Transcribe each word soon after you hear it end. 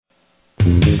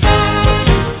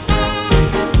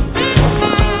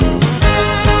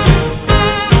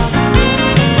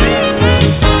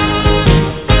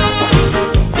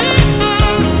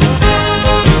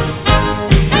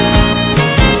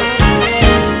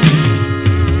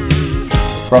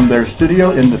From their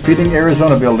studio in the Feeding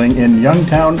Arizona building in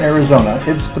Youngtown, Arizona,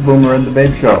 it's the Boomer and the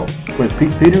Babe Show with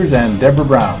Pete Peters and Deborah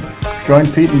Brown.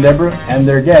 Join Pete and Deborah and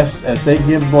their guests as they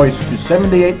give voice to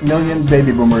 78 million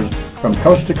baby boomers from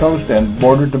coast to coast and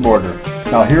border to border.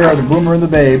 Now here are the Boomer and the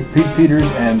Babe, Pete Peters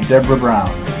and Deborah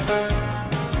Brown.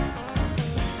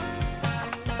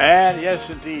 And yes,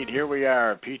 indeed, here we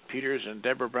are, Pete Peters and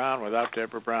Deborah Brown without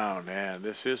Deborah Brown. And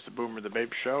this is the Boomer and the Babe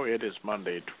Show. It is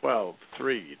Monday,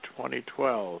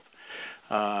 12/3/2012.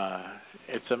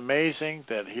 It's amazing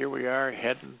that here we are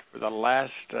heading for the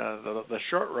last, the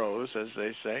short rows, as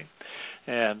they say.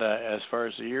 And as far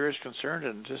as the year is concerned,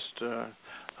 and just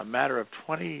a matter of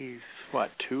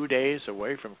 2 days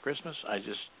away from Christmas,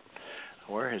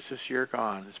 where has this year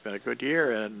gone? It's been a good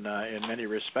year in many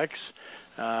respects.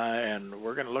 And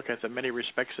we're going to look at the many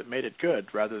respects that made it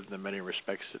good rather than the many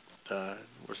respects that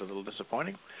was a little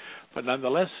disappointing. But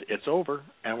nonetheless, it's over,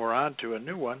 and we're on to a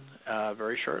new one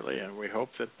very shortly, and we hope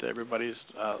that everybody's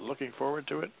looking forward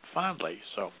to it fondly.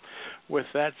 So with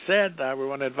that said, we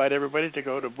want to invite everybody to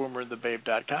go to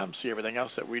boomerandthebabe.com, see everything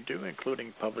else that we do,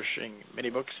 including publishing mini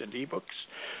books and e-books,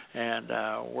 and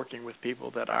working with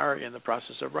people that are in the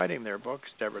process of writing their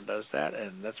books. Deborah does that,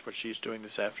 and that's what she's doing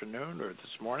this afternoon or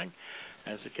this morning,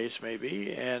 as the case may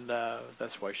be, and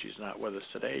that's why she's not with us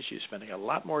today. She's spending a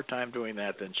lot more time doing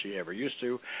that than she ever used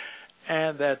to,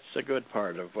 and that's a good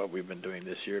part of what we've been doing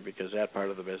this year, because that part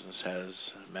of the business has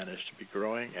managed to be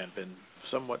growing and been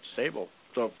somewhat stable.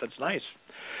 So that's nice.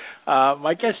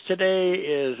 My guest today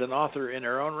is an author in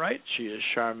her own right. She is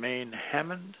Charmaine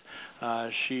Hammond.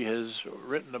 She has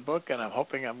written a book, and I'm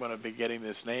hoping I'm going to be getting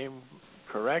this name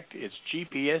correct. It's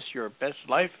GPS, Your Best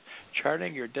Life,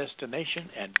 Charting Your Destination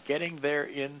and Getting There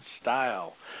in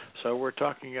Style. So we're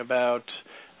talking about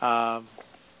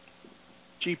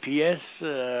GPS,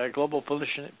 Global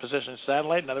Position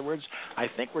Satellite. In other words, I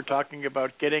think we're talking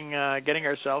about getting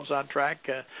ourselves on track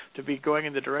to be going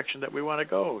in the direction that we want to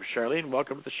go. Charlene,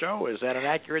 welcome to the show. Is that an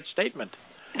accurate statement?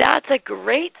 That's a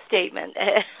great statement.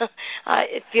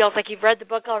 It feels like you've read the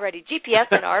book already.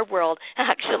 GPS in our world,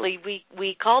 actually,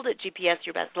 we called it GPS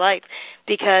Your Best Life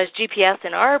because GPS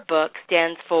in our book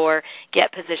stands for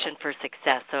Get Positioned for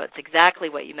Success. So it's exactly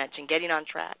what you mentioned, getting on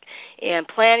track and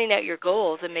planning out your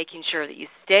goals and making sure that you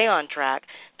stay on track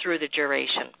through the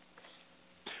duration.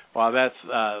 Well,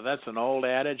 that's an old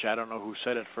adage. I don't know who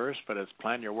said it first, but it's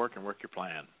plan your work and work your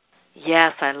plan.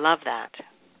 Yes, I love that.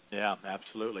 Yeah,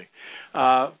 absolutely.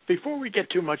 Before we get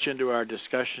too much into our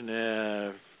discussion,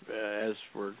 as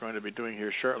we're going to be doing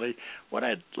here shortly, what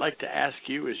I'd like to ask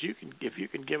you is if you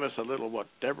can give us a little what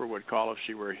Deborah would call, if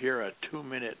she were here, a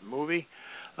 2-minute movie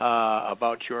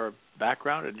about your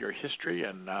background and your history,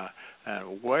 and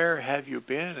where have you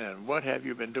been and what have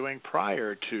you been doing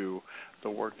prior to the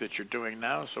work that you're doing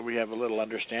now, so we have a little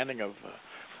understanding of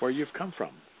where you've come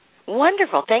from.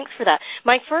 Wonderful. Thanks for that.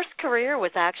 My first career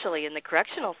was actually in the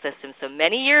correctional system. So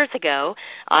many years ago,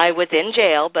 I was in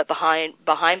jail, but behind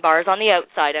bars on the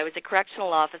outside. I was a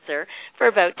correctional officer for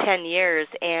about 10 years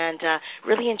and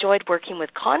really enjoyed working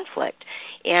with conflict.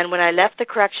 And when I left the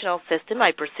correctional system,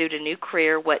 I pursued a new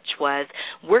career, which was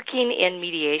working in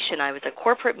mediation. I was a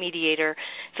corporate mediator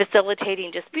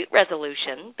facilitating dispute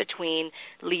resolution between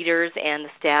leaders and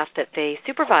the staff that they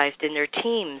supervised in their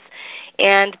teams.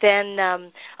 And then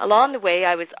along the way,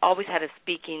 I was always had a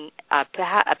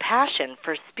passion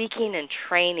for speaking and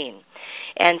training.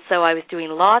 And so I was doing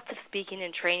lots of speaking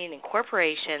and training in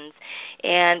corporations.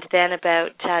 And then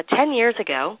about 10 years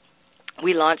ago,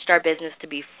 we launched our business to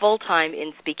be full-time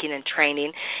in speaking and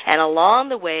training. And along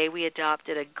the way, we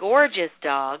adopted a gorgeous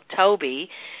dog, Toby,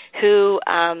 who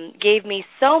gave me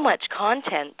so much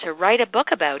content to write a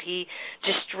book about. He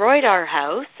destroyed our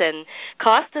house and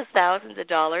cost us thousands of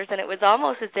dollars, and it was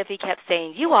almost as if he kept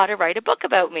saying, you ought to write a book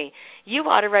about me. You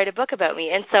ought to write a book about me.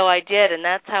 And so I did, and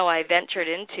that's how I ventured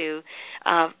into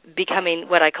becoming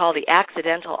what I call the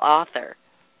accidental author.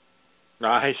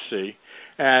 I see.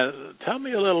 And tell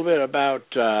me a little bit about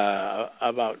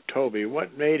Toby.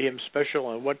 What made him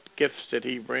special, and what gifts did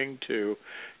he bring to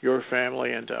your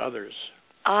family and to others?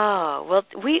 Oh, well,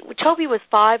 Toby was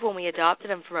 5 when we adopted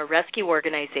him from a rescue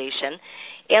organization,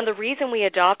 and the reason we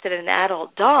adopted an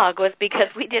adult dog was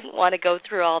because we didn't want to go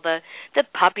through all the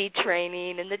puppy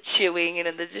training and the chewing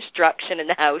and the destruction in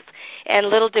the house, and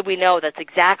little did we know that's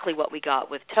exactly what we got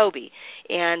with Toby.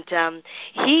 And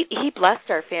he blessed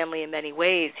our family in many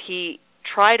ways. He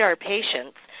tried our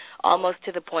patience almost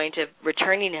to the point of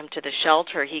returning him to the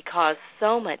shelter. He caused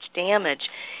so much damage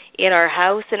in our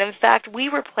house, and in fact, we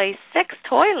replaced 6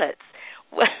 toilets.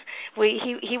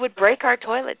 He would break our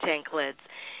toilet tank lids.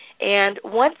 And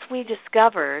once we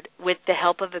discovered, with the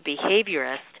help of a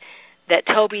behaviorist, that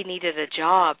Toby needed a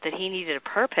job, that he needed a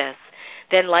purpose,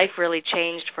 then life really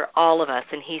changed for all of us,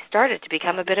 and he started to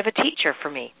become a bit of a teacher for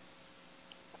me.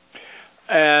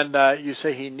 And you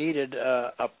say he needed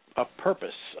a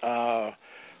purpose.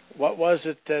 What was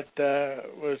it that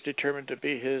was determined to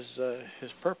be his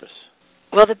purpose?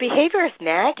 Well, the behaviorist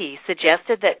Maggie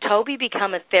suggested that Toby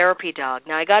become a therapy dog.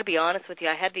 Now, I got to be honest with you,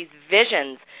 I had these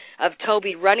visions of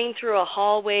Toby running through a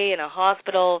hallway in a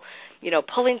hospital,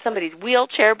 pulling somebody's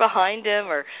wheelchair behind him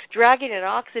or dragging an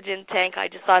oxygen tank. I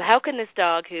just thought, how can this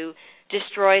dog who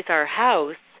destroys our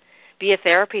house be a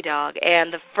therapy dog?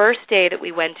 And the first day that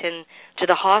we went in to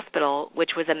the hospital,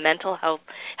 which was a mental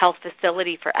health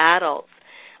facility for adults,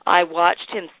 I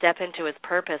watched him step into his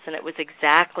purpose, and it was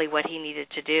exactly what he needed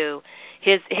to do.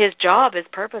 His job, his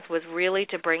purpose was really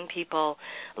to bring people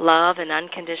love and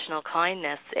unconditional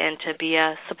kindness and to be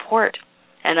a support.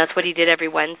 And that's what he did every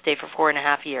Wednesday for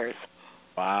 4.5 years.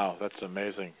 Wow, that's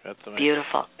amazing. That's amazing.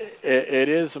 Beautiful. It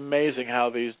is amazing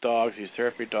how these dogs, these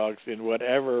therapy dogs, in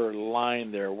whatever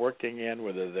line they're working in,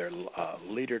 whether they're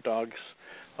leader dogs,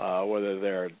 whether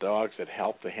they're dogs that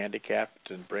help the handicapped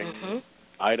and bring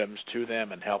items to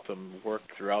them and help them work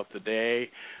throughout the day,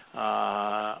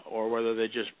 or whether they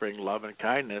just bring love and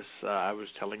kindness. I was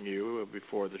telling you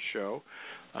before the show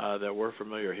that we're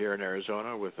familiar here in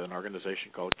Arizona with an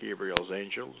organization called Gabriel's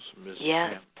Angels.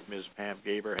 Ms. Pam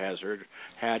Gaber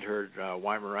had her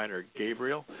Weimaraner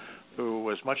Gabriel, who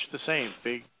was much the same,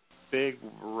 big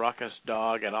ruckus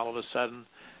dog, and all of a sudden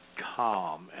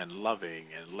calm and loving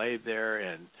and laid there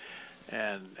and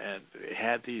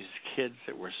had these kids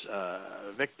that were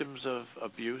victims of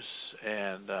abuse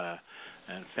and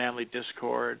family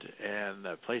discord and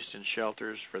placed in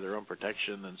shelters for their own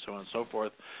protection and so on and so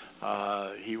forth.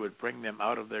 He would bring them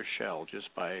out of their shell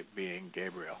just by being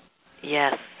Gabriel.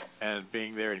 Yes. And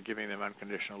being there and giving them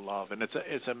unconditional love. And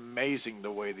it's amazing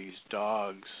the way these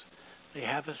dogs, they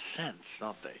have a sense,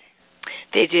 don't they?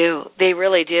 They do. They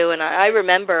really do. And I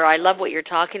remember, I love what you're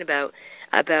talking about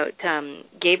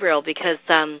Gabriel, because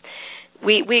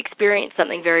we experienced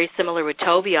something very similar with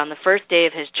Toby. On the first day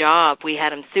of his job, we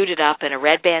had him suited up in a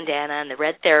red bandana and the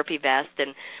red therapy vest,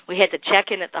 and we had to check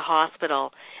in at the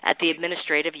hospital at the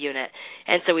administrative unit.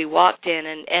 And so we walked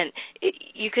in, and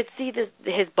you could see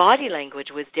his body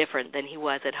language was different than he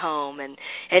was at home, and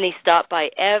he stopped by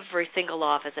every single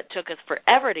office. It took us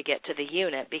forever to get to the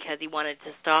unit because he wanted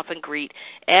to stop and greet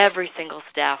every single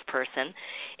staff person.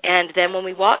 And then when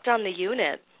we walked on the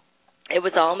unit, it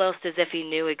was almost as if he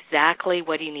knew exactly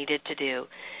what he needed to do.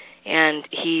 And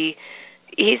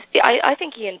I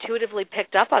think he intuitively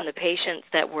picked up on the patients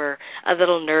that were a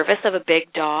little nervous of a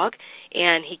big dog,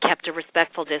 and he kept a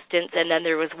respectful distance. And then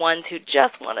there was ones who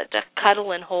just wanted to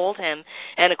cuddle and hold him.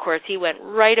 And, of course, he went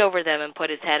right over them and put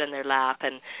his head in their lap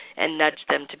and nudged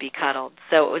them to be cuddled.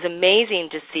 So it was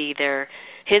amazing to see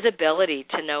his ability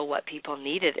to know what people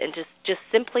needed and just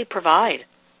simply provide.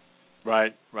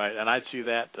 Right, and I see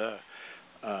that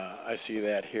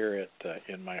here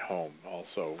in my home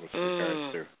also with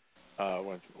regards to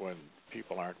when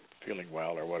people aren't feeling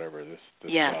well or whatever. This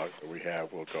dog that we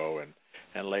have will go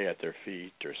and lay at their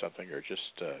feet or something, or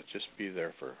just be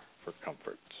there for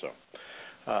comfort. So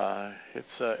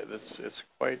it's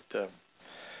quite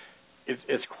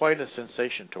a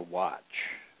sensation to watch.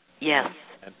 Yes.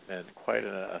 And quite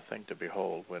a thing to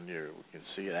behold when you can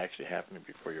see it actually happening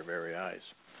before your very eyes.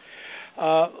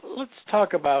 Let's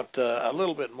talk about a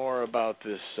little bit more about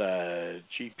this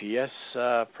GPS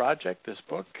project, this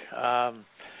book.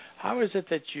 How is it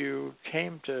that you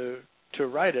came to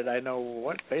write it? I know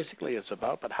what basically it's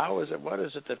about, but what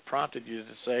is it that prompted you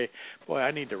to say, boy,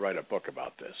 I need to write a book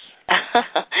about this?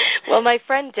 Well, my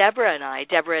friend Deborah and I,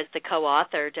 Deborah is the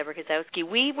co-author, Deborah Kozowski,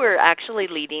 we were actually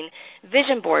leading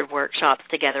vision board workshops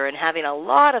together and having a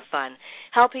lot of fun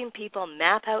helping people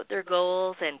map out their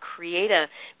goals and create a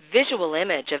visual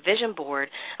image, a vision board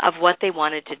of what they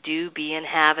wanted to do, be, and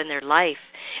have in their life.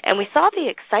 And we saw the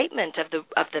excitement of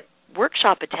the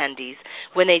workshop attendees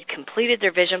when they'd completed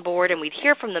their vision board, and we'd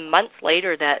hear from them months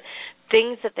later that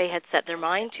things that they had set their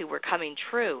mind to were coming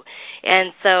true.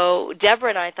 And so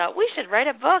Deborah and I thought we should write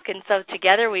a book, and so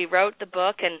together we wrote the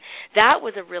book, and that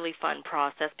was a really fun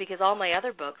process because all my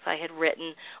other books I had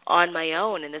written on my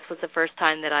own, and this was the first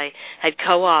time that I had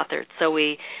co-authored. So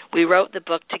we wrote the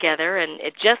book together, and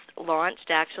it just launched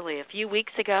actually a few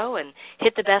weeks ago and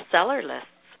hit the bestseller list.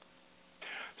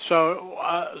 So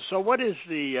what is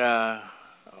the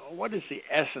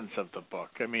essence of the book?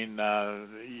 I mean,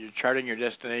 you're charting your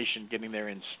destination, getting there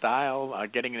in style.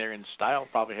 Getting there in style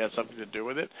probably has something to do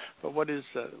with it. But what is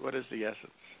the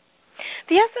essence?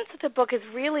 The essence of the book is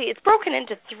really, it's broken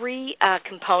into three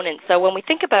components. So when we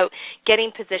think about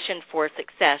getting positioned for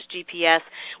success, GPS,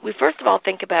 we first of all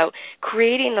think about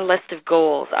creating a list of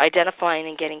goals, identifying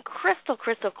and getting crystal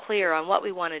clear on what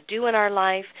we want to do in our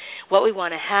life, what we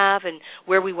want to have, and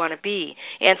where we want to be.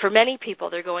 And for many people,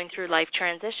 they're going through life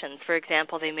transitions. For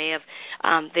example, they may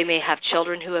have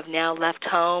children who have now left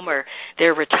home, or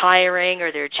they're retiring,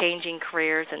 or they're changing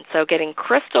careers, and so getting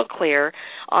crystal clear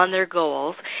on their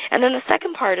goals. And then the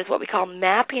second part is what we call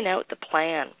mapping out the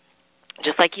plan,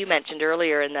 just like you mentioned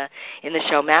earlier in the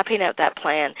show, mapping out that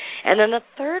plan. And then the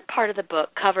third part of the book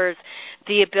covers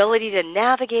the ability to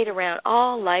navigate around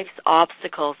all life's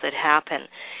obstacles that happen.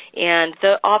 And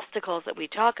the obstacles that we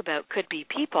talk about could be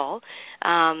people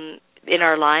in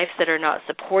our lives that are not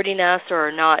supporting us or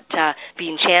are not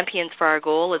being champions for our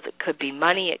goal. It could be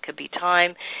money, it could be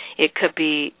time, it could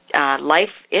be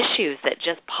life issues that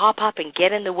just pop up and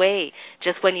get in the way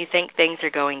just when you think things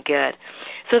are going good.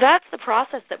 So that's the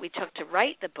process that we took to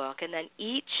write the book, and then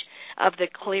each of the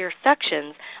clear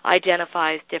sections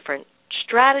identifies different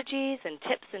strategies and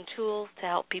tips and tools to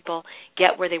help people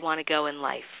get where they want to go in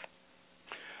life.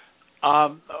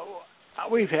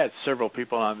 We've had several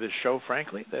people on this show,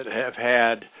 frankly, that have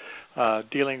had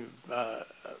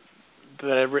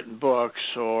that have written books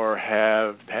or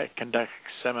have conduct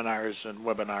seminars and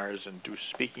webinars and do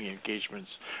speaking engagements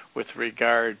with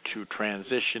regard to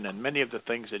transition and many of the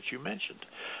things that you mentioned.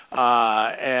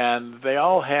 And they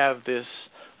all have this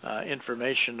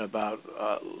information about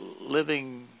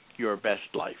living your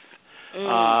best life.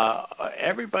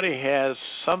 Everybody has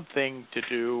something to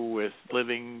do with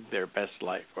living their best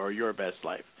life or your best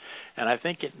life. And I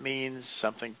think it means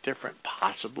something different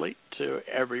possibly to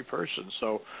every person.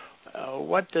 So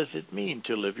what does it mean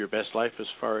to live your best life as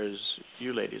far as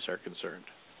you ladies are concerned?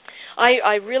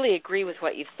 I really agree with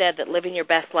what you've said, that living your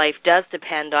best life does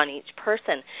depend on each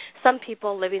person. Some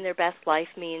people, living their best life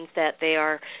means that they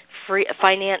are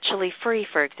financially free,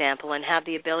 for example, and have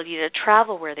the ability to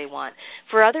travel where they want.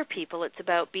 For other people, it's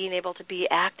about being able to be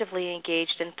actively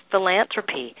engaged in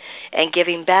philanthropy and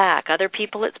giving back. Other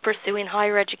people, it's pursuing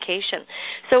higher education.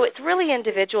 So it's really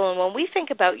individual, and when we think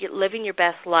about living your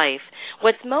best life,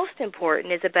 what's most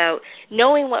important is about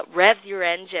knowing what revs your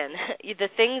engine, the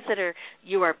things that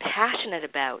you are passionate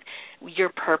about, your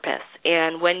purpose.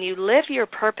 And when you live your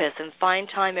purpose and find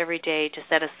time every day to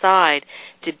set aside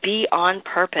to be on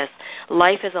purpose,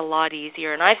 life is a lot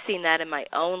easier. And I've seen that in my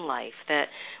own life, that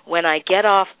when I get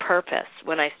off purpose,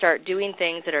 when I start doing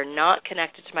things that are not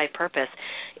connected to my purpose,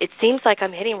 it seems like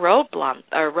I'm hitting road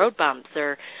bumps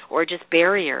or just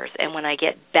barriers. And when I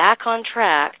get back on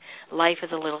track, life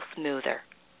is a little smoother.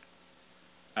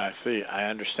 I see. I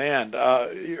understand.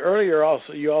 Earlier,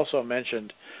 you also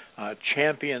mentioned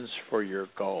champions for your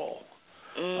goal.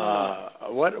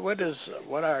 What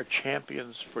are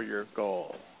champions for your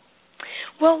goal?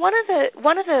 Well, one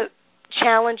of the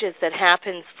challenges that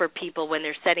happens for people when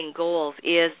they're setting goals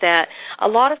is that a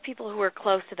lot of people who are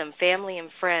close to them, family and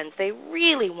friends, they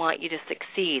really want you to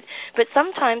succeed. But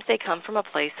sometimes they come from a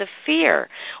place of fear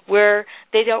where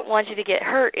they don't want you to get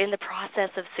hurt in the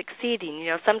process of succeeding. You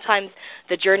know, sometimes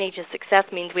the journey to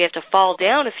success means we have to fall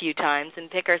down a few times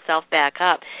and pick ourselves back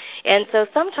up. And so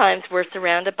sometimes we're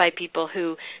surrounded by people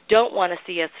who don't want to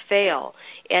see us fail,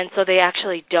 and so they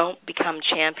actually don't become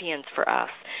champions for us.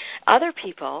 Other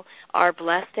people are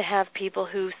blessed to have people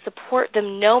who support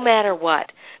them no matter what.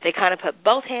 They kind of put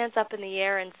both hands up in the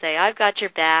air and say, I've got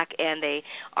your back, and they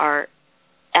are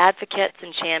advocates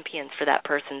and champions for that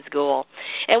person's goal.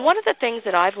 And one of the things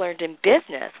that I've learned in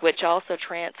business, which also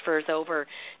transfers over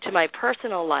to my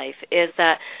personal life, is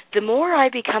that the more I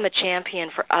become a champion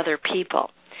for other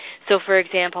people, so for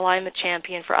example, I'm a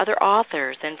champion for other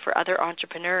authors and for other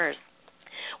entrepreneurs,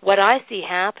 what I see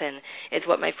happen is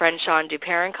what my friend Sean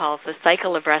Duperrin calls the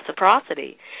cycle of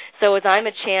reciprocity. So as I'm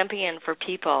a champion for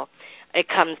people, it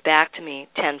comes back to me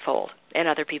tenfold, and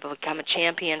other people become a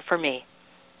champion for me.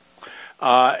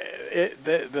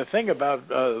 The thing about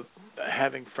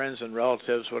having friends and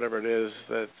relatives, whatever it is,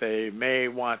 that they may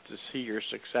want to see your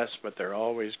success, but they're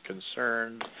always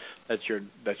concerned that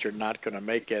you're not going to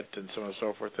make it, and so on and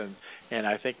so forth. And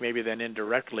I think maybe then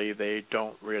indirectly they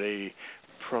don't really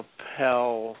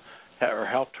propel or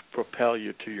help to propel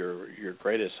you to your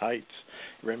greatest heights.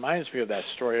 It reminds me of that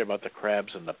story about the crabs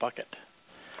in the bucket.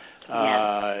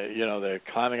 Yes. You know, they're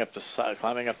climbing up the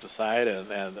side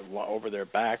and over their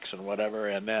backs and whatever,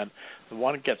 and then the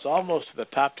one gets almost to the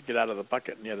top to get out of the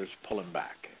bucket, and the other's pulling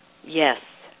back. Yes.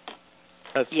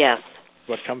 That's yes.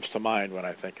 what comes to mind when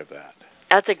I think of that.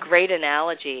 That's a great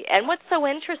analogy. And what's so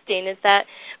interesting is that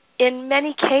in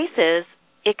many cases,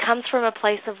 it comes from a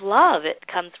place of love. It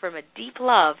comes from a deep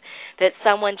love that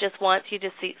someone just wants you to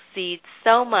succeed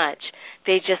so much.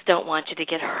 They just don't want you to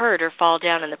get hurt or fall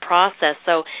down in the process.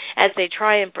 So as they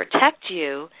try and protect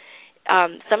you,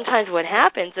 sometimes what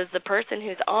happens is the person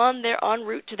who's en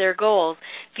route to their goals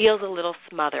feels a little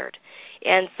smothered.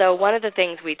 And so one of the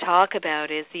things we talk about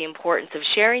is the importance of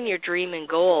sharing your dream and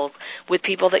goals with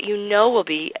people that you know will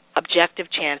be objective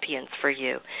champions for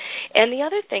you. And the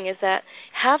other thing is that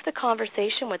have the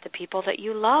conversation with the people that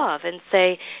you love and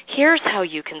say, here's how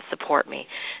you can support me.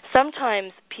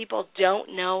 Sometimes people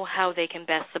don't know how they can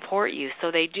best support you,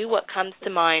 so they do what comes to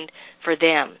mind for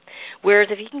them. Whereas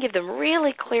if you can give them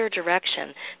really clear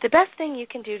direction, the best thing you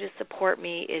can do to support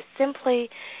me is simply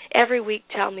every week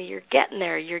tell me you're getting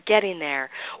there, you're getting there,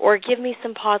 or give me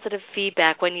some positive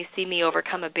feedback when you see me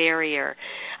overcome a barrier,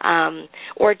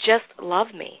 or just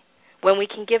love me. When we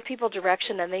can give people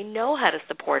direction, then they know how to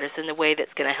support us in the way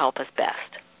that's going to help us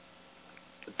best.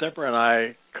 Deborah and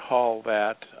I call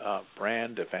that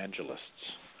brand evangelists.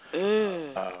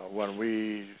 When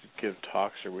we give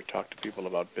talks or we talk to people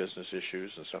about business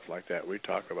issues and stuff like that, we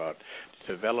talk about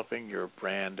developing your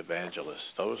brand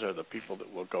evangelists. Those are the people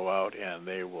that will go out and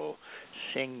they will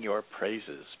sing your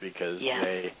praises because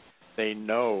they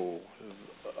know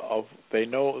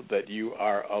that you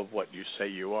are of what you say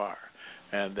you are,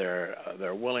 and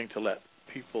they're willing to let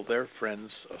people, their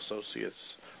friends, associates,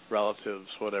 relatives,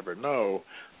 whatever, know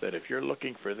that if you're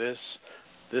looking for this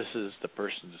is the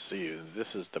person to see you, and this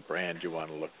is the brand you want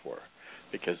to look for,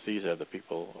 because these are the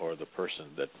people or the person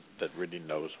that really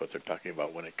knows what they're talking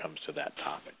about when it comes to that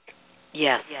topic.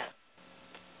 Yes.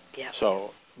 So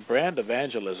brand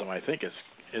evangelism, I think,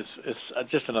 is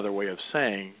just another way of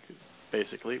saying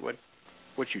basically what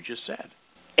you just said.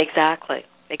 Exactly.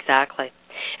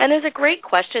 And there's a great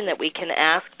question that we can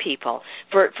ask people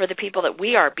for the people that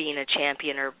we are being a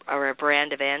champion or a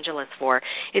brand evangelist for,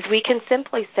 is we can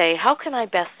simply say, how can I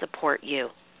best support you?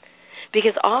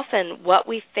 Because often what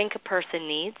we think a person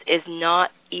needs is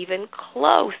not even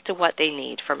close to what they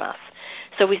need from us.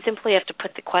 So we simply have to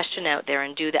put the question out there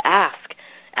and do the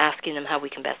asking them how we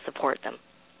can best support them.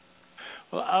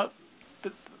 Well,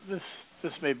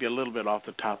 this may be a little bit off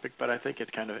the topic, but I think it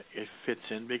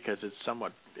fits in because it's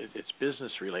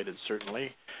business related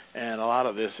certainly, and a lot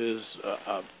of this is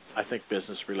I think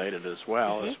business related as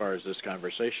well as far as this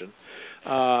conversation.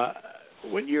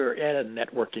 When you're at a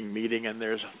networking meeting and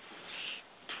there's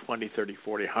 20, 30,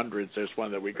 40, hundreds, there's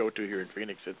one that we go to here in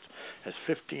Phoenix. It has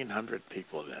 1,500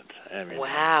 people in it. I mean,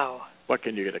 wow. What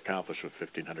can you get accomplished with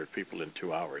 1,500 people in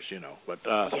 2 hours? But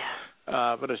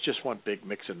it's just one big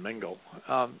mix and mingle.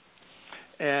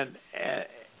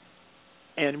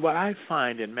 And what I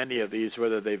find in many of these,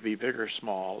 whether they be big or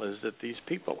small, is that these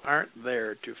people aren't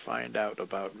there to find out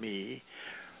about me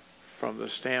from the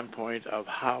standpoint of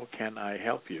how can I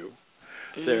help you.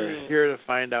 They're here to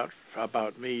find out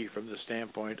about me from the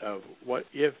standpoint of what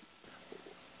if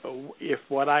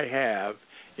what I have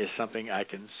is something I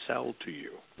can sell to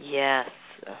you. Yes.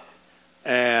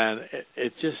 And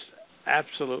it just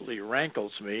absolutely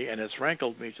rankles me, and it's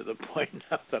rankled me to the point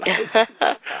now that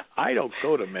I don't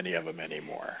go to many of them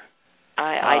anymore.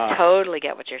 I totally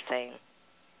get what you're saying.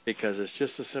 Because it's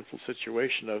just a simple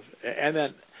situation of,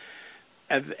 and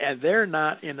they're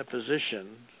not in a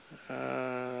position.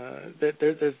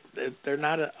 They're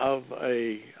not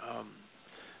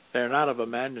of a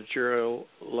managerial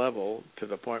level to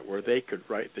the point where they could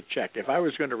write the check. If I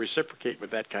was going to reciprocate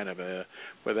with that kind of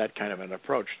an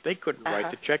approach, they couldn't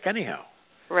write the check anyhow.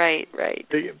 Right.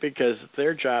 Because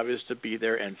their job is to be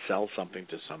there and sell something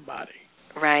to somebody.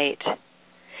 Right.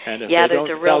 And there's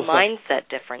a real mindset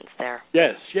difference there.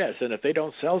 Yes, and if they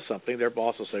don't sell something, their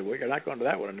boss will say, "Well, you're not going to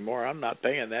that one anymore. I'm not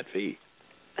paying that fee."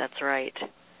 That's right.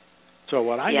 So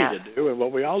what I need to do, and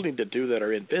what we all need to do that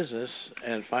are in business,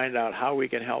 and find out how we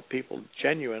can help people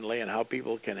genuinely and how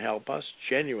people can help us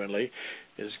genuinely,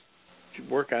 is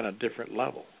work on a different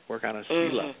level, work on a C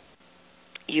level.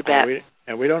 You bet.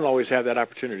 And we don't always have that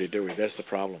opportunity, do we? That's the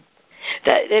problem.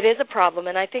 It is a problem,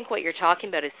 and I think what you're talking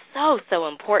about is so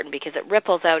important because it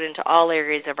ripples out into all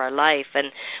areas of our life.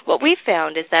 And what we've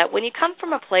found is that when you come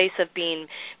from a place of being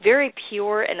very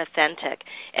pure and authentic,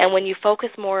 and when you focus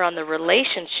more on the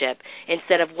relationship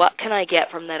instead of what can I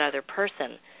get from that other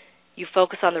person, you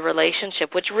focus on the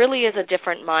relationship, which really is a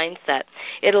different mindset.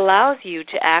 It allows you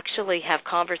to actually have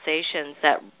conversations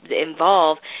that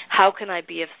involve how can I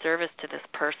be of service to this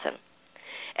person.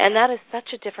 And that is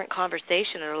such a different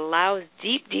conversation. It allows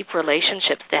deep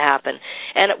relationships to happen.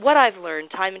 And what I've learned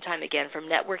time and time again from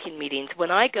networking meetings,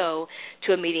 when I go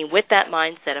to a meeting with that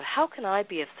mindset of how can I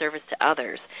be of service to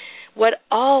others, what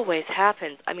always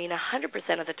happens,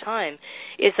 100% of the time,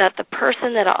 is that the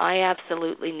person that I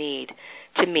absolutely need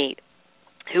to meet,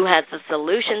 who has the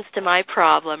solutions to my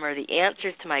problem or the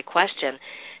answers to my question,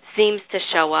 seems to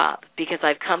show up because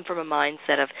I've come from a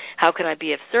mindset of how can I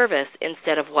be of service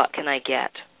instead of what can I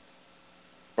get.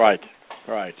 Right.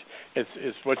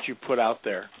 It's what you put out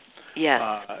there. Yes.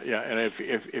 And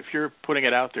if you're putting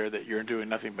it out there that you're doing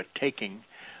nothing but taking,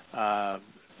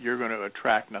 you're going to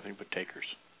attract nothing but takers.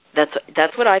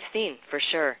 That's what I've seen for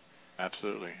sure.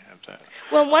 Absolutely.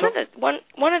 Well, one of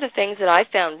the things that I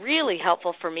found really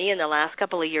helpful for me in the last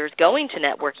couple of years going to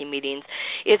networking meetings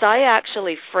is I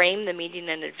actually frame the meeting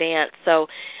in advance. So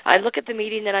I look at the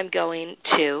meeting that I'm going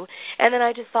to, and then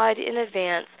I decide in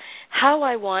advance how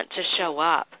I want to show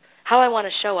up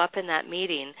in that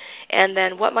meeting, and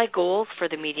then what my goals for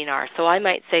the meeting are. So I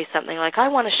might say something like, I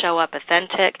want to show up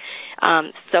authentic,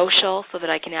 social, so that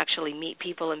I can actually meet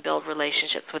people and build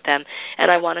relationships with them, and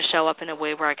I want to show up in a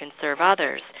way where I can serve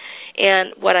others.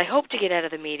 And what I hope to get out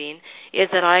of the meeting is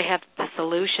that I have the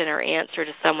solution or answer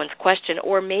to someone's question,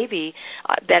 or maybe,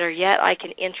 better yet, I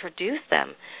can introduce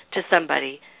them to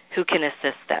somebody who can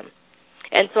assist them.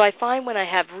 And so I find when I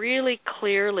have really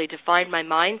clearly defined my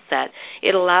mindset,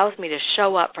 it allows me to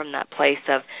show up from that place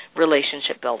of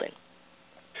relationship building.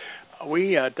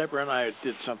 Deborah and I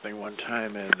did something one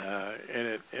time, and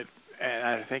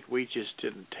I think we just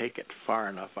didn't take it far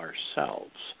enough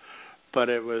ourselves. But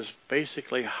it was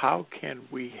basically, how can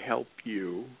we help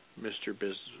you, Mr.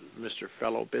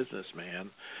 Fellow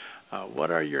Businessman?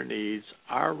 What are your needs?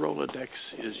 Our Rolodex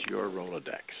is your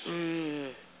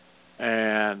Rolodex.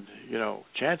 And,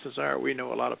 chances are we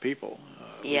know a lot of people.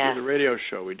 We do the radio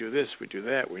show, we do this, we do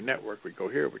that, we network, we go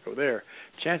here, we go there.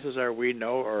 Chances are we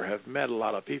know or have met a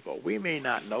lot of people. We may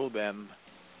not know them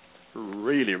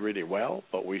really, really well,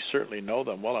 but we certainly know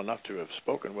them well enough to have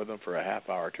spoken with them for a half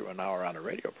hour to an hour on a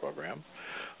radio program.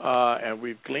 And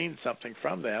we've gleaned something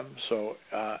from them. So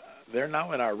they're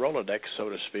now in our Rolodex, so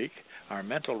to speak, our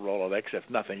mental Rolodex, if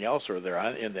nothing else, or they're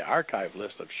in the archive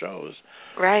list of shows.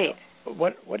 Right.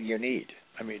 What do you need?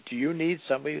 Do you need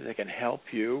somebody that can help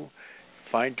you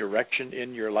find direction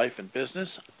in your life and business?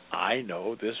 I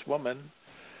know this woman,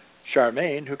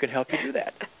 Charmaine, who can help you do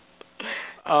that.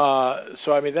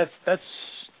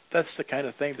 That's the kind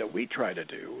of thing that we try to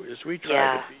do. Is we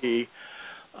try to be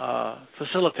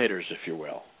facilitators, if you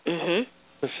will. Mm-hmm.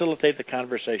 Facilitate the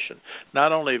conversation,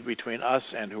 not only between us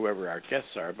and whoever our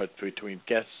guests are, but between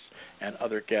guests and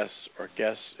other guests, or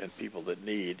guests and people that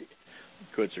need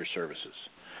goods or services.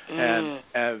 And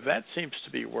that seems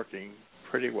to be working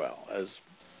pretty well as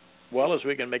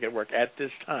we can make it work at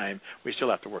this time. We still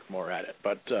have to work more at it,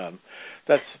 but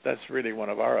that's really one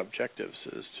of our objectives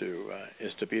is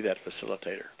to be that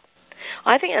facilitator.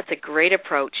 I think that's a great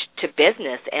approach to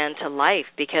business and to life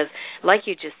because, like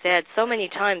you just said, so many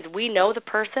times we know the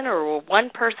person or we're one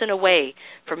person away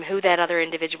from who that other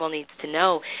individual needs to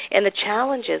know. And the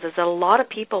challenge is that a lot of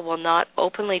people will not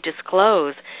openly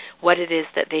disclose what it is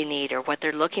that they need or what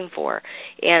they're looking for.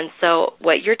 And so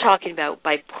what you're talking about,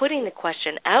 by putting the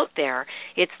question out there,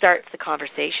 it starts the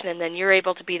conversation, and then you're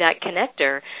able to be that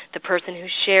connector, the person who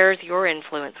shares your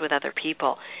influence with other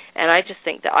people. And I just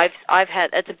think that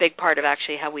that's a big part of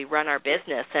actually how we run our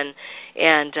business, and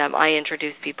I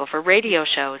introduce people for radio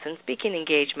shows and speaking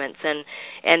engagements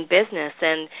and business,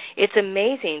 and it's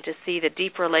amazing to see the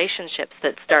deep relationships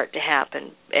that start to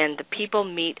happen, and the people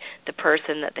meet the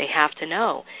person that they have to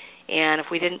know. And if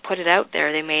we didn't put it out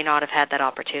there, they may not have had that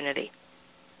opportunity.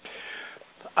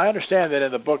 I understand that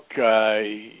in the book,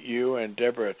 you and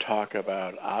Deborah talk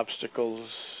about obstacles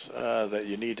that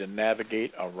you need to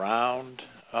navigate around,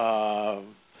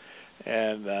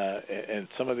 and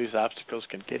some of these obstacles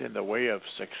can get in the way of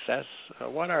success.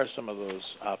 What are some of those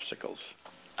obstacles?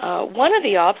 One of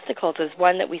the obstacles is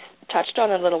one that we touched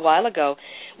on a little while ago,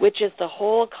 which is the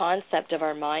whole concept of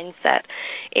our mindset.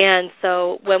 And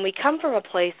so when we come from a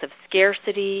place of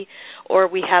scarcity, or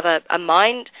we have a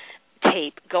mind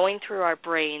tape going through our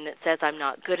brain that says, I'm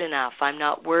not good enough, I'm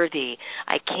not worthy,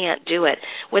 I can't do it,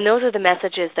 when those are the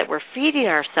messages that we're feeding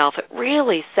ourselves, it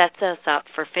really sets us up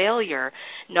for failure,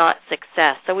 not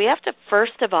success. So we have to,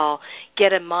 first of all,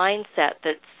 get a mindset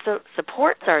that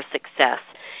supports our success,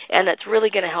 and that's really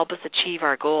going to help us achieve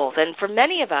our goals. And for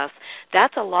many of us,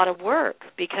 that's a lot of work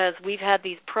because we've had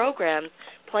these programs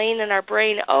playing in our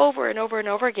brain over and over and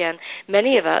over again,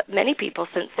 many people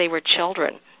since they were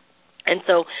children. And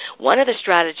so one of the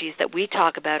strategies that we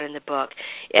talk about in the book,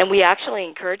 and we actually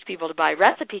encourage people to buy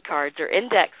recipe cards or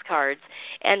index cards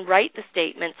and write the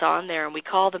statements on there, and we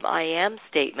call them I am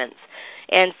statements.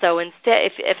 And so instead,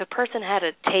 if a person had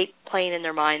a tape playing in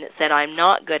their mind that said, I'm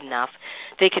not good enough,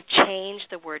 they could change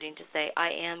the wording to say, I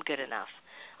am good enough.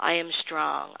 I am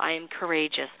strong, I am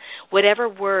courageous, whatever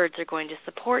words are going to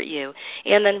support you,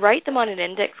 and then write them on an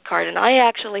index card. And I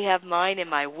actually have mine in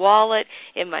my wallet,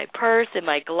 in my purse, in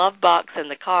my glove box in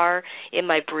the car, in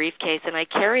my briefcase, and I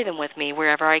carry them with me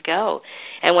wherever I go.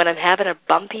 And when I'm having a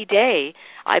bumpy day,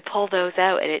 I pull those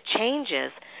out, and it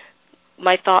changes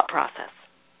my thought process.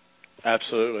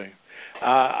 Absolutely.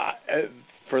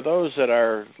 For those that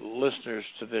are listeners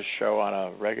to this show on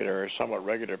a regular or somewhat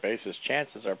regular basis,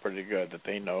 chances are pretty good that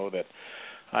they know that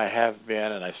I have been,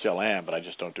 and I still am, but I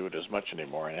just don't do it as much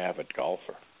anymore, an avid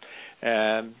golfer.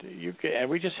 And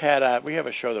we have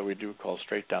a show that we do called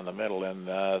Straight Down the Middle, and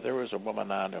there was a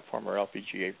woman on, a former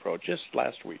LPGA pro, just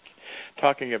last week,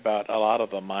 talking about a lot of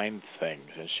the mind things,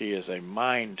 and she is a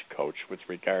mind coach with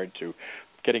regard to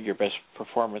getting your best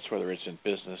performance, whether it's in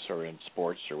business or in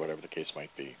sports or whatever the case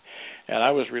might be. And I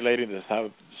was relating this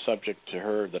subject to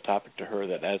her, the topic to her,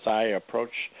 that as I approach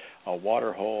a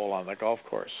water hole on the golf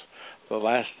course,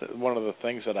 one of the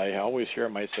things that I always hear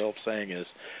myself saying is,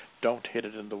 don't hit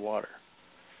it in the water.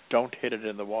 Don't hit it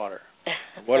in the water.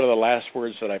 What are the last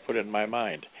words that I put in my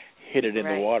mind? Hit it in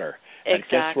the water. And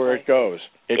guess where it goes?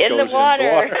 It goes in the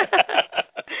water.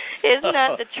 Isn't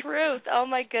that the truth? Oh,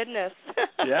 my goodness.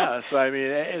 Yeah, so I mean,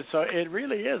 it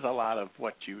really is a lot of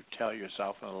what you tell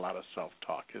yourself and a lot of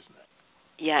self-talk, isn't it?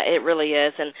 Yeah, it really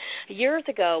is. And years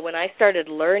ago, when I started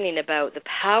learning about the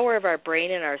power of our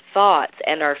brain and our thoughts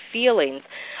and our feelings,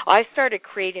 I started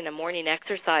creating a morning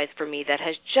exercise for me that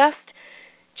has just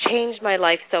changed my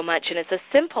life so much. And it's a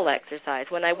simple exercise.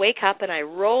 When I wake up and I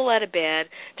roll out of bed,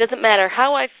 doesn't matter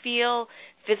how I feel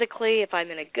physically, if I'm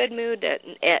in a good mood,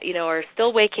 or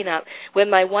still waking up, when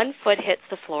my one foot hits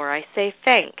the floor, I say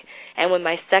thank. And when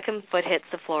my second foot hits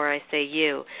the floor, I say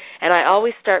you. And I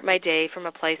always start my day from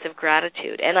a place of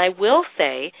gratitude. And I will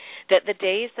say that the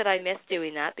days that I miss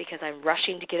doing that because I'm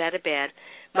rushing to get out of bed,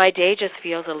 my day just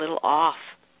feels a little off.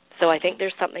 So I think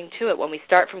there's something to it when we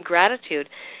start from gratitude.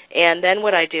 And then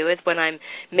what I do is when I'm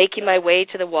making my way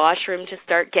to the washroom to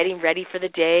start getting ready for the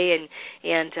day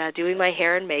and doing my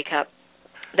hair and makeup,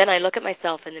 then I look at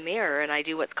myself in the mirror and I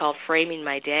do what's called framing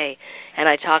my day. And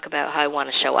I talk about how I want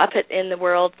to show up in the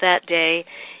world that day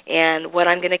and what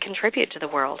I'm going to contribute to the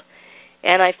world.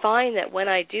 And I find that when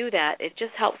I do that, it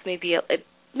just helps me it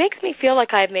makes me feel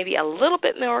like I have maybe a little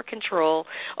bit more control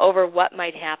over what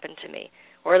might happen to me,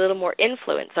 or a little more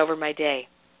influence over my day.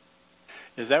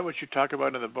 Is that what you talk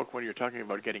about in the book when you're talking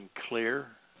about getting clear?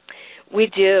 We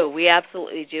do. We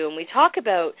absolutely do. And we talk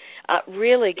about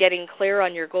really getting clear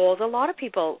on your goals. A lot of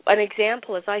people, an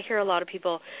example is I hear a lot of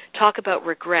people talk about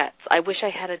regrets. I wish I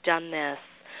had done this.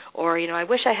 Or, I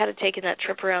wish I had taken that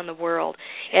trip around the world.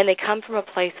 And they come from a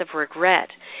place of regret.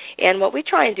 And what we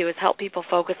try and do is help people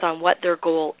focus on what their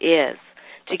goal is,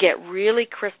 to get really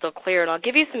crystal clear. And I'll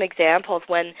give you some examples.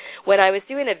 When I was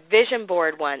doing a vision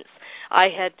board once, I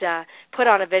had put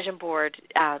on a vision board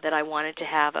that I wanted to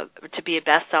have to be a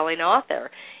best-selling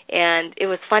author. And it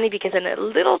was funny because in a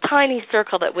little tiny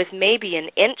circle that was maybe an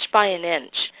inch by an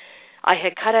inch, I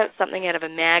had cut out something out of a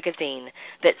magazine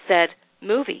that said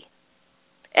movie.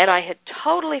 And I had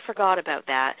totally forgot about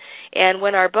that. And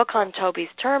when our book on Toby's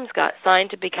terms got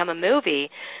signed to become a movie,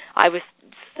 I was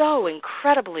so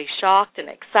incredibly shocked and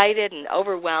excited and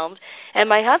overwhelmed. And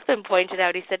my husband pointed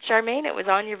out, he said, Charmaine, it was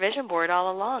on your vision board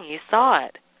all along. You saw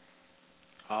it.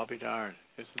 I'll be darned.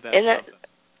 Isn't that something?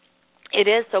 It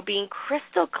is. So being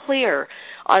crystal clear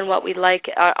on what we like,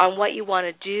 on what you want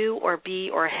to do or be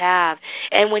or have.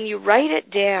 And when you write it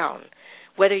down,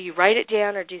 whether you write it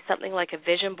down or do something like a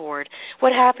vision board,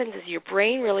 what happens is your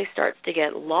brain really starts to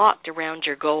get locked around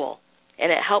your goal.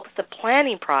 And it helps the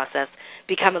planning process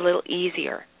become a little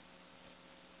easier.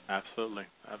 Absolutely.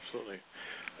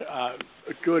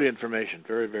 Good information,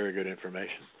 very, very good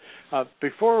information.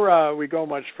 Before we go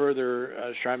much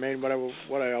further, Charmaine,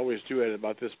 what I always do at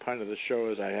about this point of the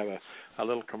show is I have a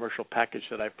little commercial package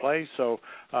that I play. So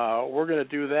we're going to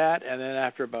do that, and then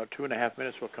after about 2.5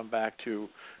 minutes, we'll come back to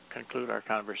conclude our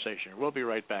conversation. We'll be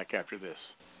right back after this.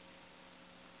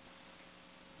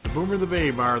 Boomer the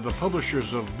Babe are the publishers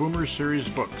of Boomer Series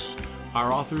books.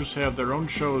 Our authors have their own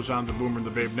shows on the Boomer the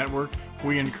Babe network.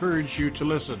 We encourage you to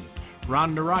listen.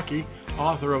 Ron Naraki,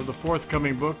 author of the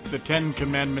forthcoming book, The 10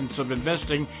 Commandments of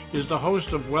Investing, is the host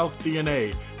of Wealth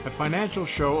DNA, a financial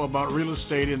show about real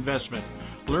estate investment.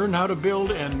 Learn how to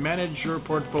build and manage your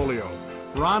portfolio.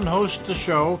 Ron hosts the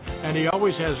show, and he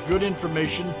always has good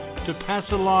information to pass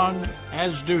along,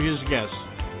 as do his guests.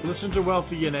 Listen to Wealth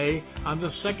DNA on the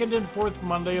second and fourth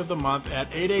Monday of the month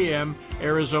at 8 a.m.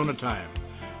 Arizona time.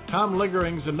 Tom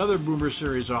Liggering's another Boomer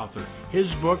Series author. His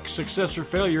book, Success or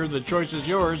Failure, The Choice is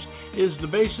Yours, is the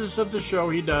basis of the show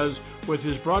he does with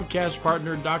his broadcast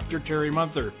partner, Dr. Terry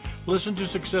Munther. Listen to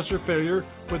Success or Failure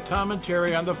with Tom and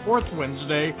Terry on the fourth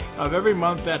Wednesday of every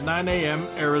month at 9 a.m.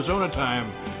 Arizona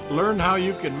time. Learn how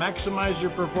you can maximize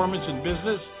your performance in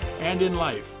business and in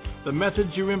life. The methods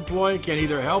you employ can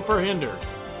either help or hinder.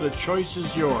 The choice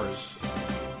is yours.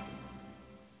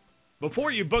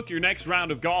 Before you book your next round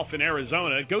of golf in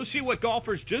Arizona, go see what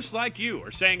golfers just like you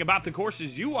are saying about the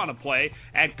courses you want to play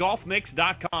at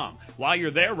golfmix.com. While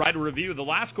you're there, write a review of the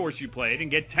last course you played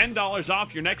and get $10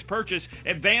 off your next purchase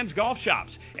at Vans Golf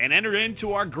Shops. And enter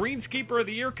into our Greenskeeper of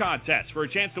the Year contest for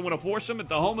a chance to win a foursome at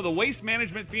the home of the Waste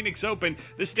Management Phoenix Open,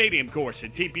 the stadium course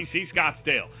at TPC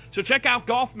Scottsdale. So check out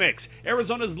Golf Mix,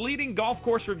 Arizona's leading golf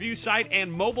course review site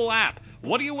and mobile app.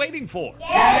 What are you waiting for?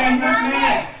 Get in the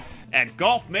mix! At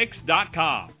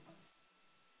golfmix.com.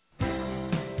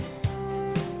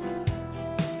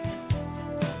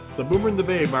 The Boomer and the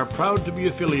Babe are proud to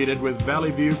be affiliated with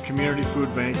Valley View Community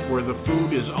Food Bank, where the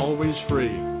food is always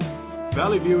free.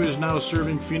 Valley View is now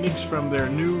serving Phoenix from their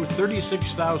new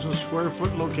 36,000 square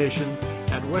foot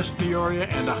location at West Peoria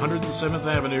and 107th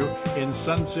Avenue in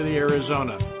Sun City,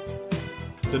 Arizona.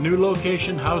 The new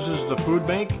location houses the food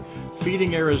bank,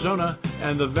 Feeding Arizona,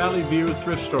 and the Valley View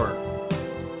Thrift Store.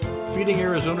 Feeding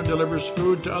Arizona delivers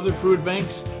food to other food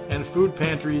banks and food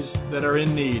pantries that are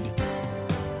in need.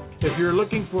 If you're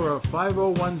looking for a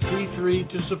 501c3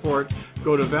 to support,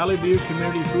 go to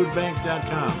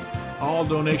valleyviewcommunityfoodbank.com. All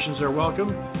donations are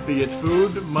welcome, be it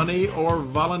food, money, or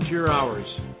volunteer hours.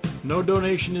 No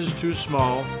donation is too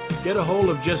small. Get a hold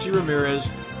of Jesse Ramirez,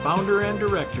 founder and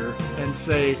director, and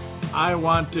say, I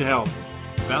want to help.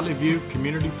 Valley View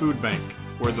Community Food Bank,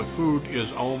 where the food is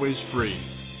always free.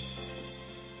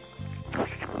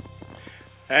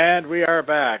 And we are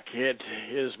back. It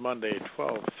is Monday,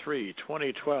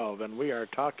 12/3/2012, and we are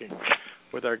talking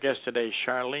with our guest today,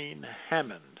 Charmaine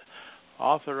Hammond,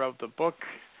 author of the book,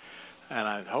 and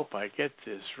I hope I get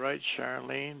this right,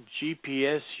 Charmaine,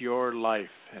 GPS Your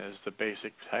Life as the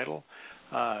basic title.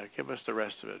 Give us the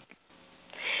rest of it.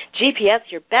 GPS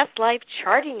Your Best Life,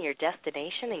 charting your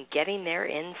destination and getting there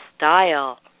in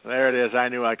style. There it is. I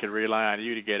knew I could rely on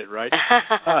you to get it right.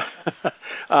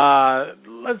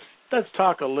 Let's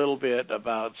talk a little bit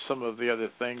about some of the other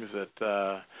things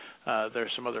that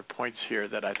there's some other points here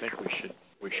that I think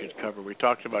we should cover. We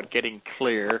talked about getting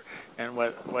clear and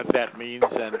what that means,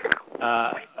 and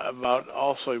about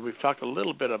also we've talked a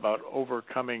little bit about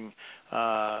overcoming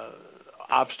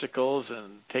obstacles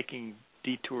and taking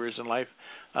detours in life.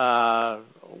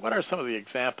 What are some of the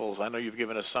examples? I know you've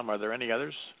given us some. Are there any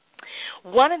others?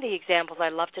 One of the examples I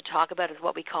love to talk about is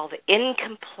what we call the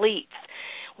incompletes.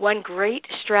 One great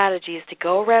strategy is to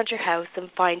go around your house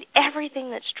and find everything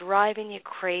that's driving you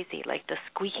crazy, like the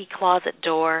squeaky closet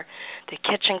door, the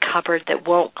kitchen cupboard that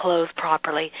won't close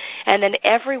properly, and then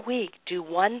every week do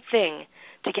one thing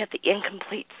to get the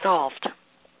incomplete solved.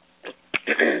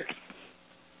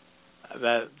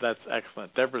 That's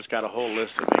excellent. Deborah's got a whole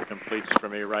list of incompletes for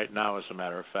me right now, as a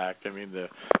matter of fact. I mean, the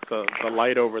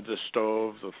light over the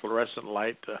stove, the fluorescent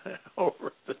light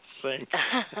over the sink,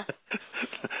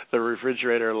 the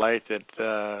refrigerator light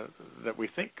that we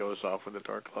think goes off when the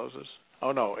door closes.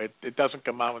 Oh no, it doesn't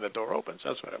come on when the door opens.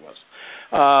 That's what it was.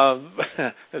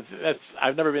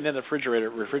 I've never been in the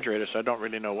refrigerator, so I don't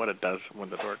really know what it does when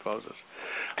the door closes.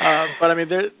 But I mean,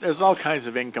 there's all kinds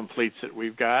of incompletes that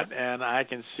we've got, and I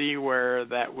can see where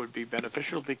that would be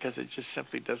beneficial because it just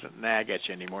simply doesn't nag at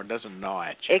you anymore. It doesn't gnaw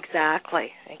at you.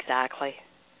 Exactly.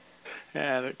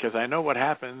 And because I know what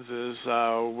happens is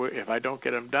if I don't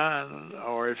get them done,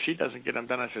 or if she doesn't get them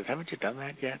done, I say, "Haven't you done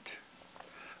that yet?"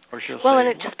 Or she'll say, and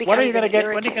it just becomes when are you going to get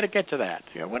to that?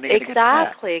 When are you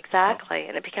exactly, get to that? Exactly.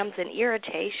 And it becomes an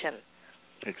irritation.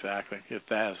 Exactly. It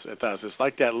does. It's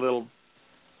like that little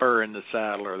burr in the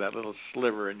saddle or that little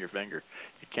sliver in your finger.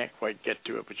 You can't quite get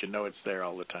to it, but you know it's there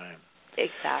all the time.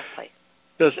 Exactly.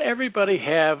 Does everybody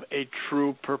have a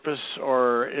true purpose,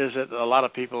 or is it a lot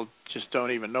of people just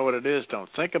don't even know what it is, don't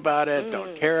think about it,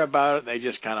 don't care about it, they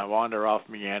just kind of wander off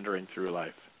meandering through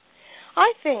life?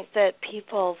 I think that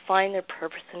people find their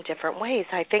purpose in different ways.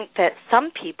 I think that some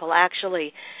people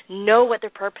actually know what their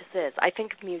purpose is. I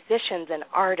think musicians and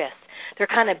artists, they're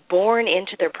kind of born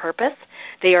into their purpose.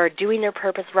 They are doing their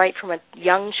purpose right from a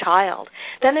young child.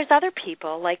 Then there's other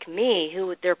people like me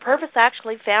who their purpose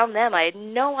actually found them. I had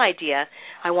no idea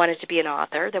I wanted to be an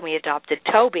author. Then we adopted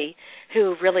Toby,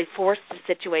 who really forced the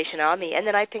situation on me. And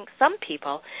then I think some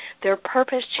people, their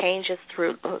purpose changes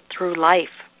through life.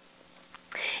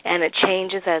 and it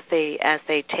changes as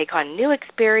they take on new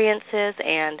experiences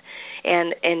and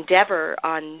endeavor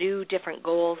on new different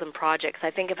goals and projects.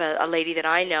 I think of a lady that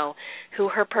I know who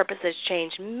her purpose has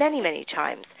changed many, many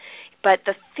times, but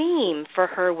the theme for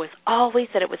her was always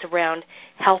that it was around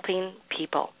helping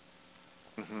people.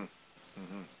 Mm-hmm.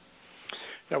 Mm-hmm.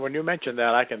 Now, when you mention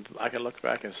that, I can look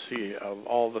back and see of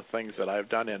all the things that I've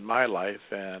done in my life,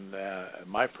 and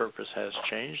my purpose has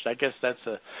changed. I guess that's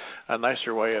a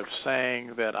nicer way of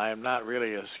saying that I am not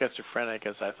really as schizophrenic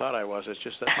as I thought I was. It's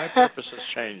just that my purpose has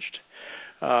changed.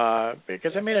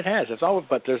 Because, I mean, it has. It's always,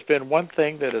 but there's been one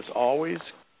thing that has always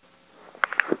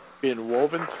been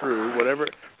woven through, whatever,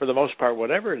 for the most part,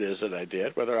 whatever it is that I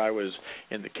did, whether I was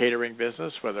in the catering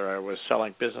business, whether I was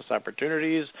selling business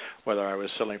opportunities, whether I was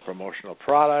selling promotional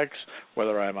products,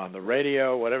 whether I'm on the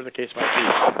radio, whatever the case might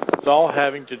be. It's all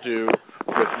having to do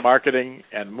with marketing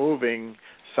and moving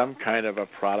some kind of a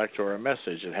product or a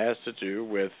message. It has to do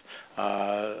with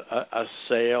a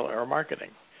sale or marketing.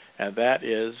 And that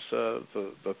is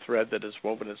the thread that has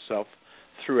woven itself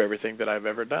through everything that I've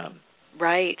ever done.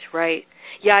 Right, right.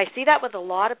 Yeah, I see that with a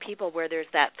lot of people where there's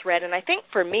that thread. And I think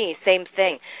for me, same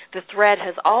thing. The thread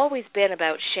has always been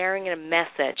about sharing a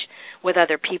message with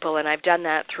other people. And I've done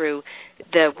that through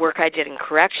the work I did in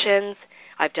corrections.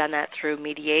 I've done that through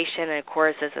mediation and, of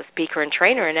course, as a speaker and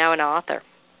trainer and now an author.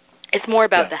 It's more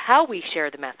about the how we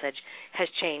share the message has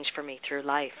changed for me through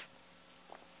life.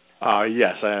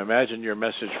 Yes, I imagine your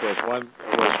message was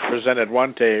presented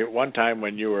one time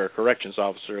when you were a corrections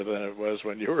officer than it was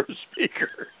when you were a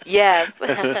speaker. Yes,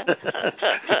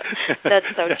 that's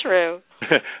so true.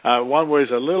 One was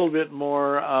a little bit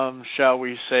more, shall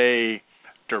we say,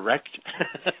 direct.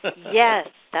 Yes,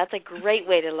 that's a great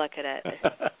way to look at it.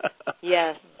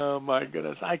 Yes. Oh my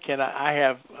goodness, I cannot. I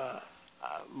have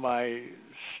my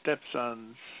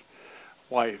stepson's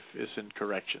wife is in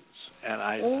corrections, and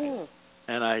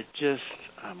I just,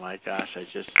 oh my gosh,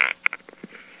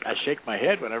 I shake my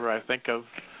head whenever I think of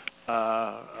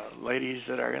ladies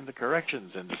that are in the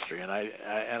corrections industry, and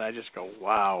I just go,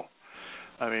 wow.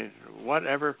 I mean,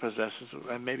 whatever possesses,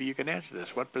 and maybe you can answer this,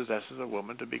 what possesses a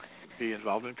woman to be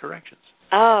involved in corrections?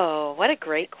 Oh, what a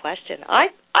great question.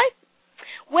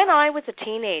 When I was a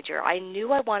teenager, I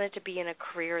knew I wanted to be in a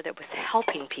career that was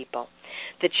helping people.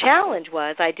 The challenge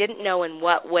was I didn't know in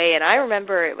what way, and I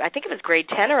remember, I think it was grade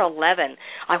 10 or 11,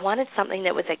 I wanted something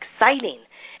that was exciting,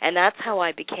 and that's how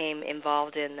I became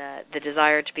involved in the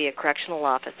desire to be a correctional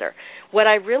officer. What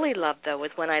I really loved, though,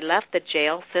 was when I left the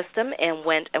jail system and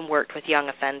went and worked with young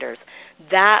offenders.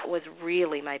 That was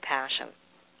really my passion.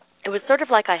 It was sort of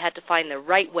like I had to find the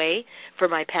right way for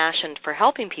my passion for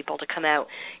helping people to come out.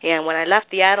 And when I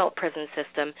left the adult prison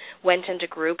system, went into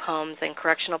group homes and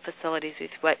correctional facilities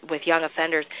with young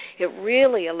offenders, it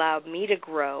really allowed me to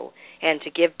grow and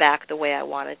to give back the way I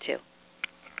wanted to.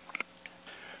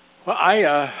 Well,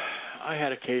 I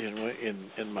had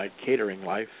occasion in my catering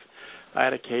life. I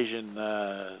had occasion.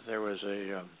 There was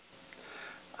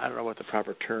I don't know what the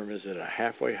proper term is. It a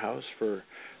halfway house for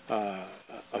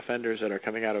offenders that are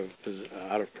coming out of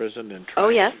prison and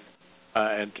trying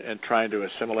and trying to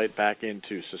assimilate back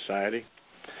into society.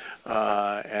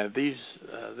 And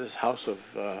this house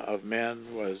of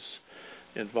men was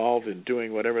involved in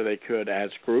doing whatever they could as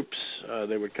groups.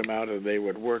 They would come out and they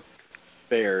would work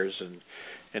fairs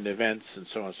and events and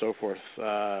so on and so forth.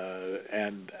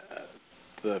 And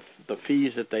the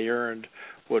fees that they earned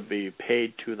would be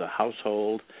paid to the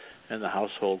household, and the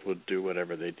household would do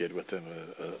whatever they did with them,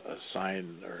 a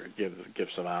sign or give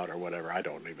some out or whatever. I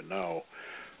don't even know.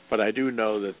 But I do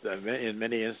know that in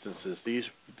many instances,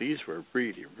 these were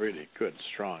really, really good,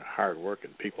 strong,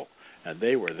 hard-working people, and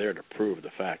they were there to prove the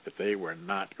fact that they were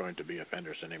not going to be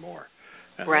offenders anymore.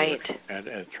 And right.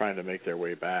 And trying to make their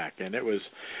way back. And it was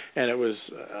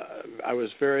I was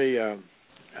very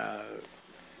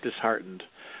disheartened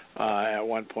at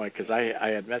one point, because I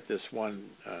had met this one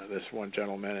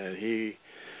gentleman, and he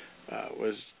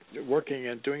was working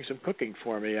and doing some cooking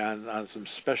for me on some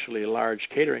specially large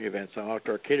catering events, some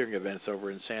outdoor catering events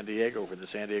over in San Diego for the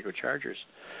San Diego Chargers,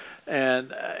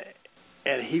 and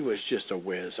he was just a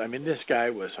whiz. I mean, this guy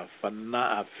was a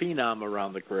phenom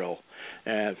around the grill,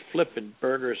 and flipping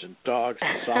burgers and dogs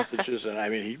and sausages, and I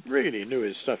mean, he really knew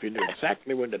his stuff. He knew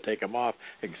exactly when to take them off,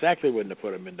 exactly when to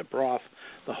put them into broth,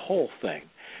 the whole thing.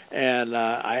 And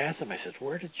I asked him, I said,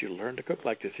 where did you learn to cook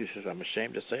like this? He says, I'm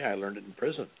ashamed to say I learned it in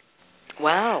prison.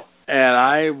 Wow.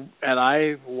 And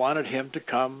I wanted him to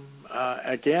come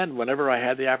again whenever I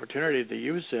had the opportunity to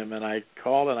use him. And I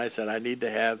called and I said, I need to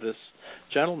have this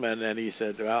gentleman. And he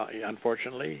said, well,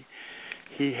 unfortunately,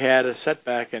 he had a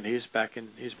setback and he's back in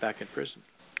prison.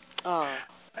 Oh.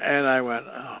 And I went,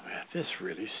 oh man, this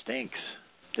really stinks.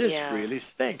 This really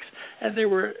stinks. And there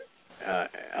were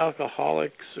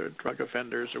alcoholics or drug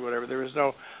offenders or whatever. There was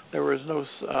no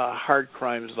hard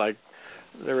crimes, like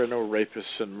there were no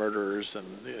rapists and murderers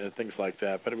and things like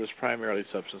that. But it was primarily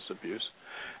substance abuse.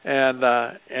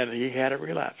 And he had a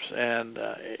relapse, and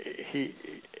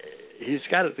he's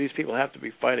got it. These people have to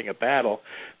be fighting a battle,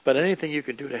 but anything you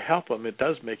can do to help them, it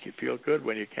does make you feel good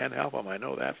when you can help them. I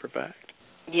know that for a fact.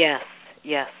 Yes.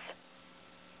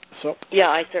 So yeah,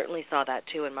 I certainly saw that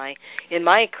too in my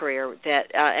career. That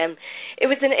and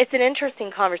it's an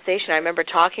interesting conversation. I remember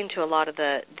talking to a lot of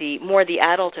the more the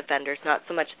adult offenders, not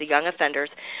so much the young offenders,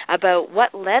 about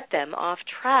what led them off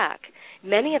track.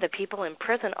 Many of the people in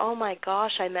prison, oh my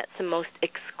gosh, I met some most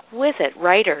exquisite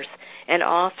writers and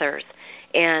authors,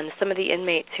 and some of the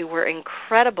inmates who were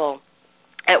incredible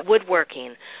at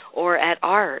woodworking or at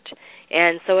art.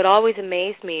 And so it always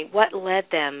amazed me what led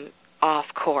them off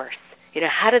course.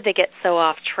 How did they get so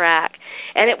off track?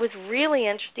 And it was really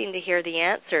interesting to hear the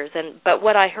answers. But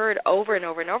what I heard over and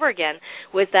over and over again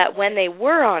was that when they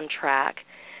were on track,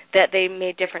 that they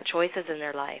made different choices in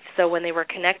their life. So when they were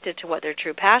connected to what their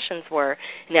true passions were,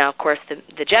 now, of course,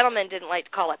 the gentleman didn't like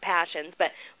to call it passions, but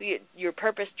your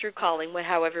purpose, true calling,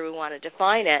 however we want to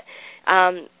define it,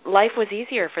 life was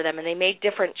easier for them, and they made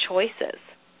different choices.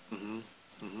 Mm-hmm.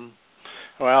 Mm-hmm.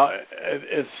 Well,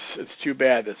 it's too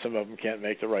bad that some of them can't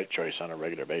make the right choice on a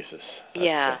regular basis.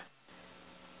 Yeah.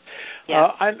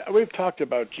 We've talked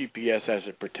about GPS as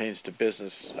it pertains to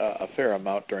business a fair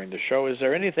amount during the show. Is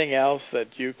there anything else that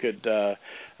you could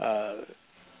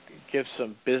give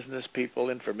some business people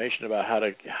information about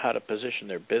how to position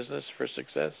their business for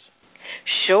success?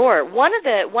 Sure. One of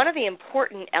the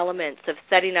important elements of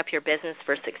setting up your business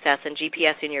for success and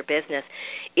GPS in your business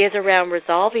is around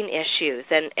resolving issues.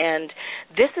 And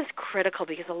this is critical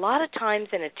because a lot of times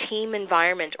in a team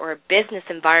environment or a business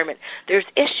environment, there's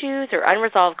issues or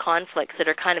unresolved conflicts that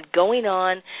are kind of going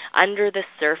on under the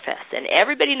surface. And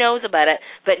everybody knows about it,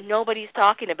 but nobody's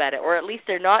talking about it, or at least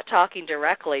they're not talking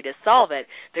directly to solve it.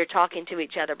 They're talking to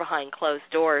each other behind closed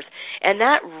doors. And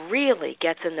that really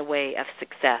gets in the way of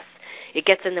success. It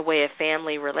gets in the way of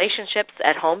family relationships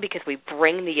at home because we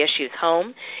bring the issues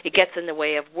home. It gets in the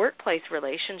way of workplace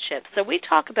relationships. So we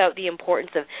talk about the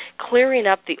importance of clearing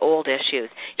up the old issues,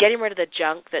 getting rid of the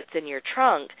junk that's in your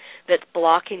trunk that's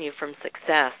blocking you from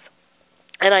success.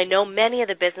 And I know many of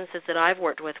the businesses that I've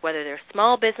worked with, whether they're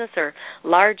small business or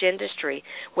large industry,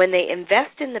 when they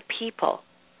invest in the people,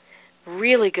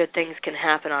 really good things can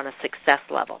happen on a success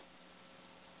level.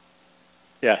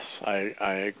 Yes,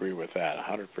 I agree with that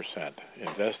 100%.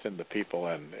 Invest in the people,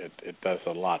 and it does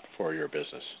a lot for your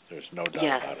business. There's no doubt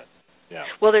about it. Yeah.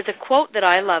 Well, there's a quote that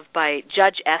I love by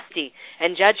Judge Esty,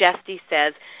 and Judge Esty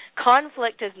says,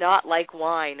 "Conflict is not like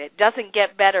wine. It doesn't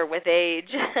get better with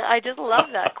age." I just love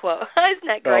that quote. Isn't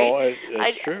that great? No,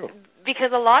 it's true.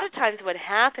 Because a lot of times what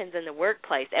happens in the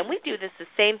workplace, and we do this the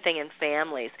same thing in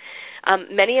families,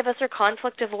 many of us are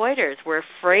conflict avoiders. We're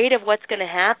afraid of what's going to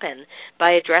happen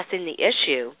by addressing the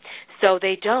issue, so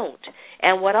they don't.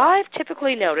 And what I've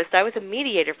typically noticed, I was a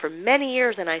mediator for many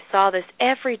years, and I saw this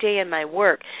every day in my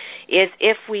work, is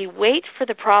if we wait for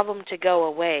the problem to go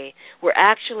away, we're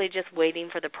actually just waiting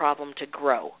for the problem to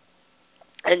grow.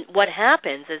 And what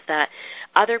happens is that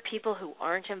other people who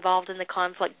aren't involved in the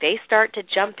conflict, they start to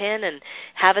jump in and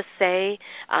have a say.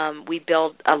 We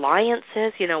build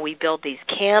alliances, we build these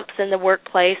camps in the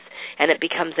workplace, and it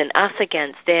becomes an us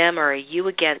against them or a you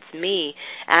against me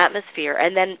atmosphere.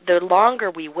 And then the longer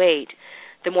we wait,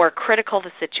 the more critical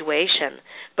the situation,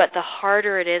 but the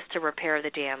harder it is to repair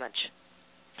the damage.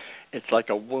 It's like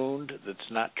a wound that's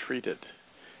not treated.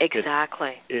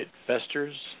 Exactly. It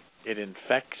festers, it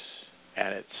infects,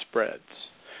 and it spreads.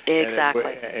 Exactly.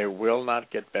 And it will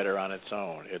not get better on its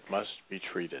own. It must be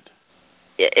treated.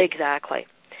 Exactly.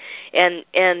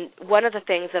 And one of the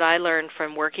things that I learned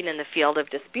from working in the field of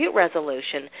dispute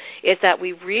resolution is that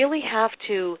we really have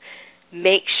to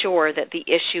make sure that the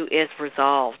issue is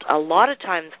resolved. A lot of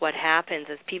times what happens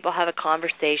is people have a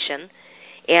conversation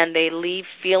and they leave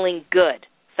feeling good.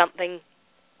 Something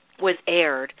was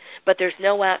aired, but there's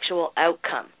no actual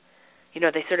outcome.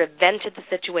 They sort of vented the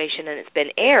situation and it's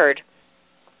been aired,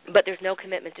 but there's no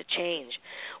commitment to change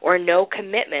or no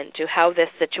commitment to how this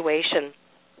situation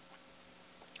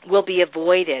will be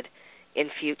avoided in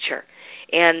future.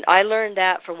 And I learned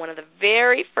that from one of the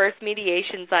very first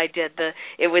mediations I did.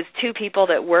 It was two people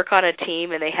that work on a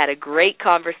team, and they had a great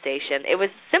conversation. It was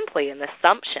simply an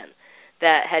assumption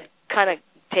that had kind of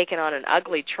taken on an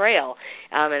ugly trail.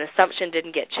 An assumption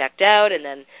didn't get checked out, and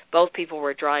then both people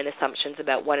were drawing assumptions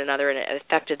about one another, and it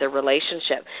affected their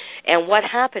relationship. And what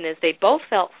happened is they both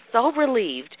felt so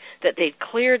relieved that they'd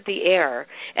cleared the air,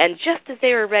 and just as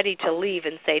they were ready to leave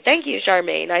and say, "Thank you,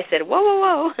 Charmaine," I said, whoa, whoa,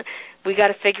 whoa, we got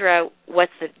to figure out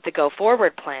what's the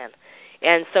go-forward plan.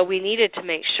 And so we needed to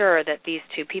make sure that these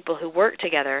two people who work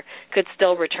together could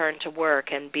still return to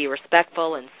work and be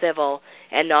respectful and civil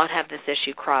and not have this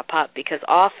issue crop up, because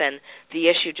often the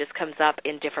issue just comes up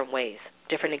in different ways,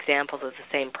 different examples of the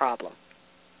same problem.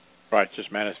 Right,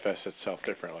 just manifests itself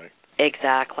differently.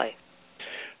 Exactly.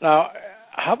 Now,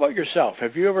 how about yourself?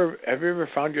 Have you ever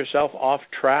found yourself off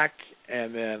track,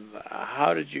 and then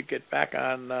how did you get back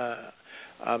on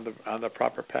the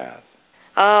proper path?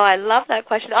 Oh, I love that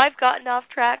question. I've gotten off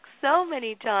track so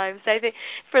many times. I think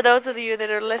for those of you that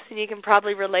are listening, you can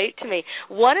probably relate to me.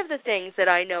 One of the things that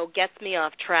I know gets me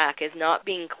off track is not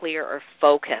being clear or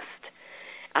focused.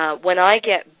 When I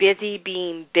get busy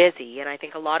being busy, and I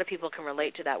think a lot of people can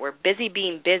relate to that, we're busy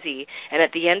being busy, and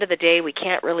at the end of the day, we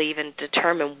can't really even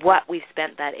determine what we've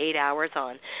spent that 8 hours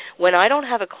on. When I don't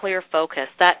have a clear focus,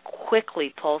 that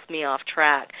quickly pulls me off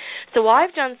track. So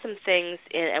I've done some things,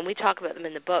 and we talk about them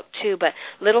in the book too, but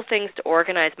little things to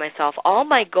organize myself. All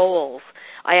my goals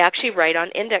I actually write on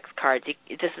index cards.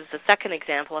 This is the second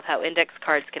example of how index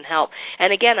cards can help.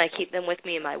 And again, I keep them with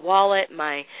me in my wallet,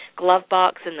 my glove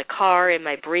box, in the car, in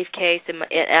my briefcase,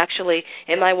 actually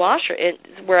in my washer,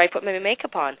 where I put my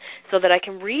makeup on, so that I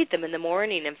can read them in the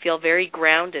morning and feel very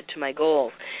grounded to my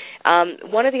goals.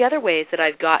 One of the other ways that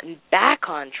I've gotten back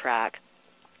on track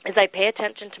is I pay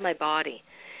attention to my body.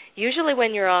 Usually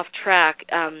when you're off track,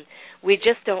 we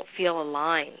just don't feel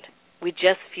aligned. We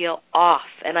just feel off.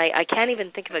 And I can't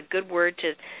even think of a good word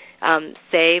to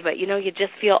say, but, you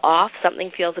just feel off.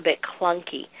 Something feels a bit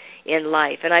clunky in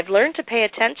life. And I've learned to pay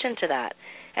attention to that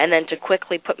and then to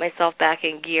quickly put myself back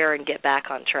in gear and get back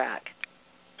on track.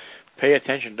 Pay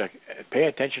attention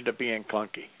to being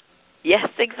clunky. Yes,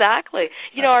 exactly.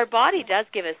 Our body does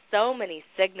give us so many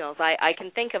signals. I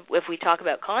can think of, if we talk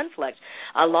about conflict,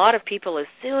 a lot of people, as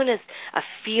soon as a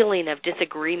feeling of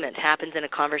disagreement happens in a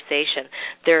conversation,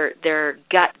 their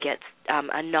gut gets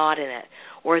a knot in it,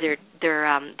 or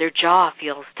their jaw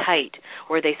feels tight,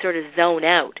 or they sort of zone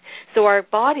out. So our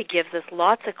body gives us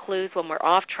lots of clues when we're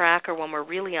off track or when we're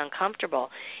really uncomfortable,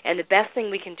 and the best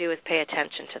thing we can do is pay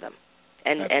attention to them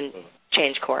and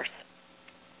change course.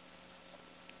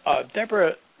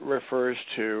 Deborah refers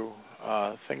to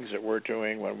things that we're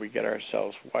doing when we get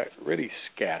ourselves really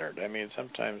scattered. I mean,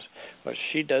 sometimes, but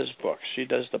she does books. She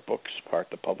does the books part,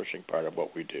 the publishing part of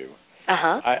what we do.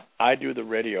 Uh-huh. I do the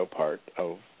radio part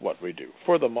of what we do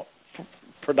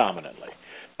predominantly.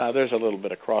 Now, there's a little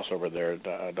bit of crossover there,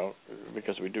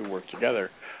 because we do work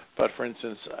together. But for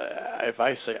instance, if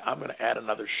I say I'm going to add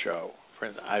another show, for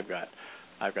instance, I've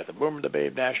got the Boomer and the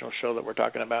Babe National Show that we're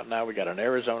talking about now. We've got an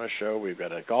Arizona show. We've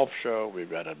got a golf show. We've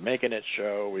got a Making It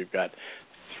show. We've got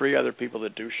 3 other people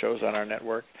that do shows on our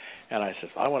network. And I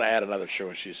said, I want to add another show.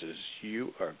 And she says,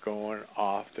 you are going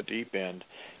off the deep end.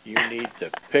 You need to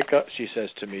pick up, she says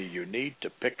to me, you need to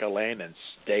pick a lane and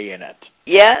stay in it.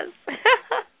 Yes.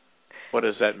 What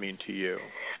does that mean to you?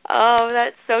 Oh,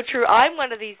 that's so true. I'm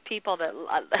one of these people that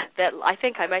I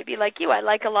think I might be like you. I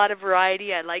like a lot of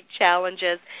variety. I like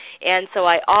challenges. And so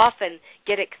I often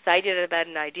get excited about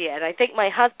an idea. And I think my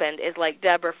husband is like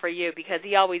Deborah for you, because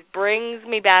he always brings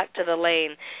me back to the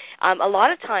lane. A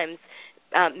lot of times,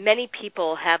 many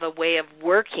people have a way of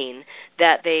working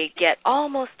that they get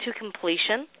almost to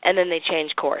completion, and then they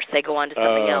change course. They go on to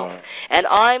something else. And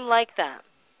I'm like that.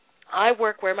 I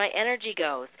work where my energy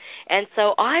goes. And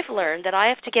so I've learned that I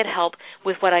have to get help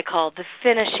with what I call the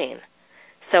finishing.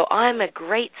 So I'm a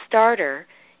great starter,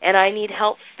 and I need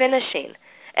help finishing.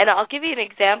 And I'll give you an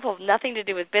example of nothing to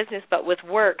do with business, but with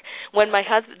work. When my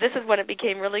husband, this is when it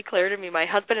became really clear to me, my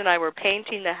husband and I were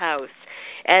painting the house.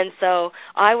 And so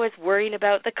I was worrying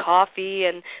about the coffee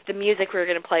and the music we were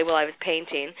going to play while I was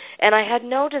painting. And I had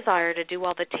no desire to do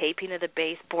all the taping of the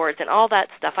baseboards and all that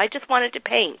stuff. I just wanted to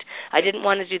paint. I didn't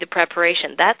want to do the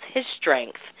preparation. That's his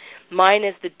strength. Mine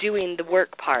is the doing the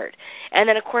work part. And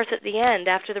then, of course, at the end,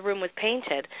 after the room was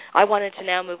painted, I wanted to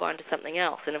now move on to something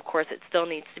else. And, of course, it still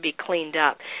needs to be cleaned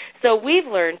up. So we've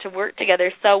learned to work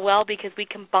together so well because we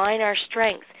combine our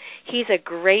strengths. He's a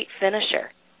great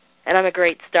finisher, and I'm a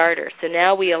great starter. So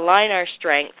now we align our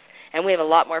strengths, and we have a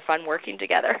lot more fun working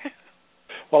together.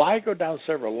 Well, I go down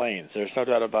several lanes. There's no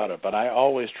doubt about it. But I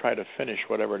always try to finish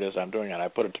whatever it is I'm doing, and I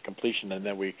put it to completion, and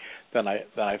then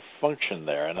I function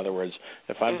there. In other words,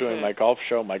 if I'm doing my golf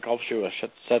show is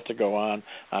set to go on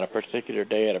a particular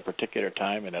day at a particular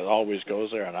time, and it always goes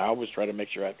there. And I always try to make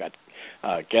sure I've got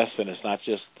guests, and it's not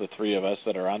just the three of us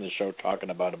that are on the show talking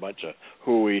about a bunch of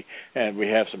hooey, and we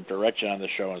have some direction on the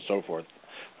show and so forth.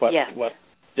 But what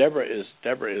Deborah is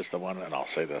the one, and I'll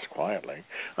say this quietly.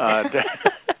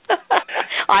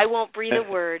 I won't breathe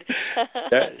a word.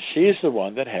 She's the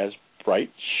one that has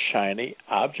bright, shiny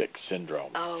object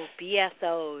syndrome. Oh,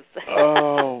 BSOs.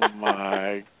 Oh,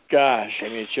 my gosh. I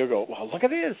mean, she'll go, well, look at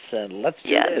this, and let's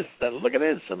do this, and look at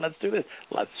this, and let's do this.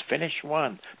 Let's finish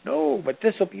one. No, but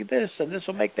this will be this, and this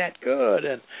will make that good.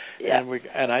 And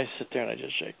I sit there and I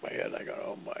just shake my head. I go,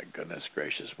 oh, my goodness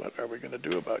gracious, what are we going to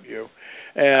do about you?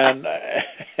 And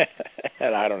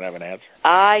and I don't have an answer.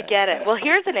 I get it. Well,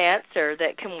 here's an answer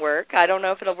that can work. I don't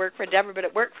know if it'll work for Deborah, but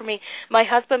it worked for me. My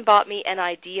husband bought me an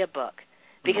idea book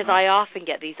because I often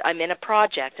get these. I'm in a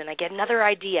project, and I get another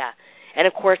idea. And,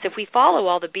 of course, if we follow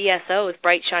all the BSOs,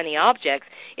 bright, shiny objects,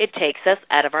 it takes us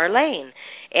out of our lane.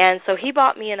 And so he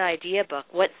bought me an idea book.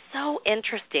 What's so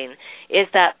interesting is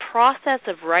that process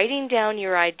of writing down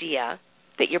your idea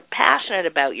that you're passionate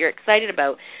about, you're excited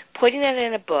about, putting it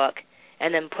in a book,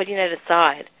 and then putting it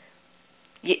aside.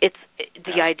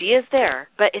 The idea is there,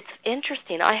 but it's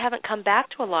interesting. I haven't come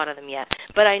back to a lot of them yet,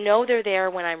 but I know they're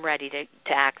there when I'm ready to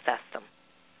access them.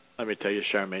 Let me tell you,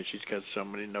 Charmaine, she's got so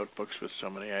many notebooks with so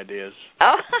many ideas.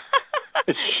 Oh.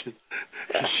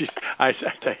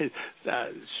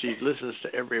 She listens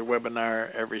to every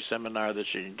webinar, every seminar that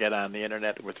she can get on the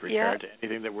internet with regard to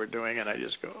anything that we're doing, and I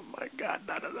just go, oh, my God,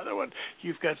 not another one.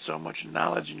 You've got so much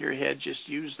knowledge in your head. Just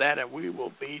use that, and we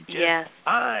will be just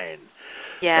fine.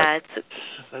 Yeah,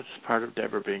 that's part of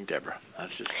Deborah being Deborah.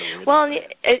 That's just the way well,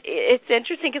 it's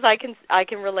interesting because I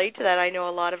can relate to that. I know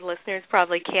a lot of listeners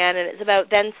probably can, and it's about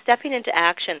then stepping into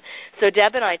action. So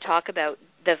Deb and I talk about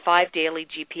the 5 daily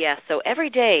GPS. So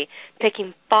every day,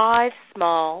 picking 5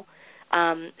 small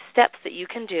steps that you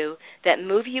can do that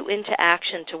move you into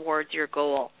action towards your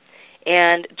goal.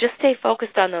 And just stay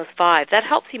focused on those 5. That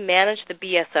helps you manage the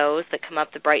BSOs that come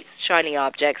up, the bright, shiny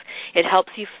objects. It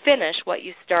helps you finish what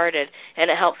you started,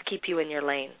 and it helps keep you in your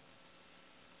lane.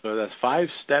 So that's 5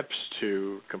 steps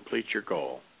to complete your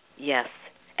goal. Yes.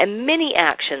 And mini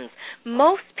actions.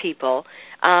 Most people,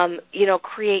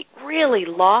 create really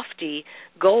lofty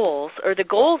goals, or the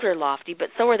goals are lofty, but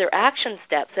so are their action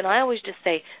steps. And I always just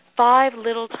say 5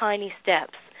 little tiny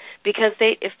steps. Because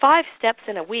if 5 steps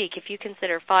in a week, if you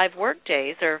consider 5 work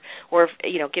days or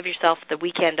give yourself the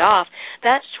weekend off,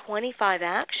 that's 25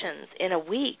 actions in a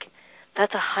week.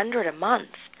 That's 100 a month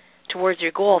towards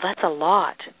your goal. That's a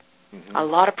lot. Mm-hmm. A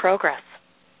lot of progress.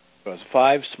 So it's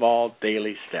 5 small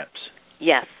daily steps.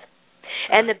 Yes.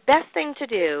 And the best thing to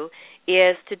do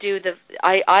is to do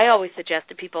I always suggest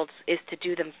to people is to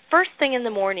do them first thing in the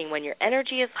morning when your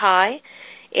energy is high,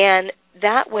 and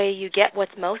that way you get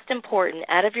what's most important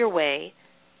out of your way,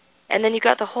 and then you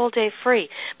got the whole day free.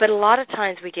 But a lot of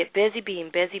times we get busy,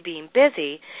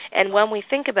 and when we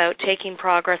think about taking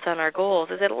progress on our goals,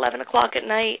 is at 11 o'clock at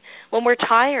night when we're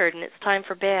tired and it's time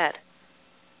for bed.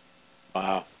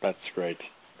 Wow, that's great.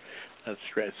 That's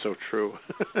great. It's so true.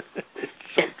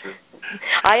 It's so true.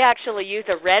 I actually use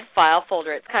a red file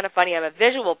folder. It's kind of funny. I'm a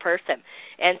visual person,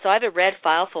 and so I have a red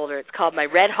file folder. It's called my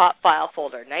Red Hot File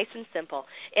Folder, nice and simple.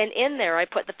 And in there I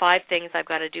put the 5 things I've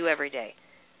got to do every day.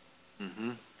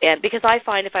 Mm-hmm. And because I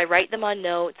find if I write them on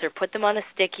notes or put them on a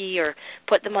sticky or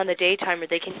put them on the day timer,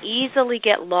 they can easily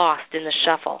get lost in the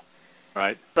shuffle.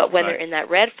 Right. But when they're in that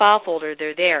red file folder,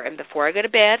 they're there. And before I go to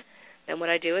bed, then what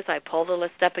I do is I pull the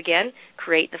list up again,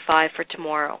 create the 5 for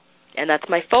tomorrow. And that's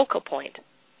my focal point.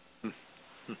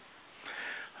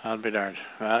 I'll be darned.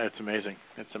 Well, it's amazing.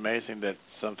 It's amazing that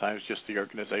sometimes just the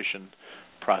organization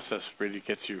process really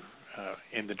gets you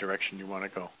in the direction you want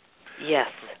to go. Yes.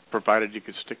 Provided you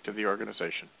can stick to the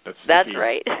organization. That's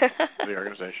right. The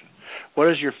organization. What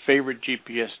is your favorite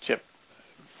GPS tip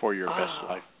for your best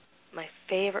life? My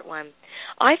favorite one.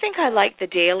 I think I like the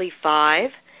daily 5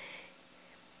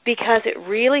 because it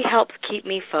really helps keep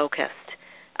me focused.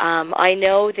 I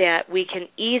know that we can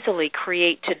easily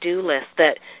create to-do lists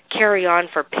that carry on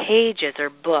for pages or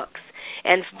books,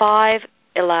 and 5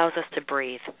 allows us to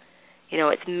breathe.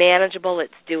 It's manageable,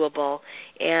 it's doable,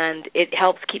 and it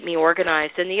helps keep me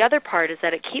organized. And the other part is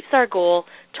that it keeps our goal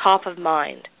top of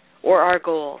mind, or our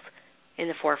goals in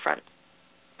the forefront.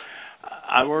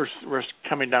 We're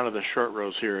coming down to the short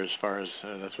rows here as far as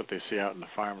that's what they see out in the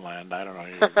farmland. I don't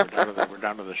know. We're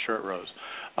down to the short rows.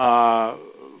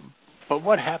 But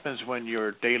what happens when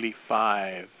your daily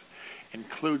 5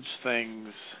 includes things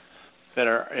that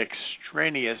are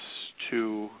extraneous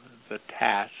to the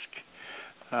task?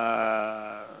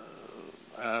 I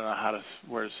don't know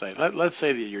where to say. Let's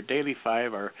say that your daily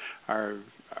 5 are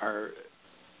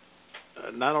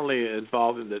not only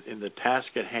involved in the task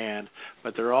at hand,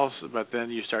 but then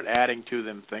you start adding to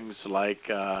them things like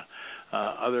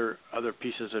other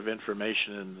pieces of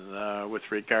information with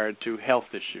regard to health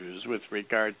issues, with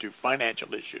regard to financial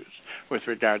issues, with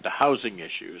regard to housing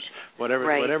issues,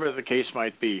 whatever the case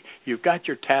might be. You've got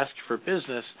your task for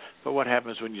business, but what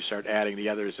happens when you start adding the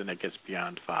others and it gets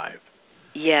beyond 5?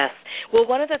 Yes. Well,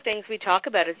 one of the things we talk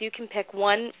about is you can pick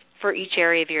one for each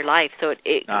area of your life. So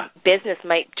business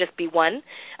might just be one.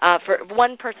 For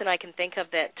one person I can think of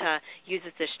that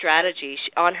uses this strategy,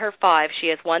 on her 5, she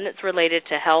has one that's related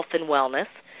to health and wellness.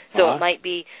 So it might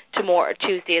be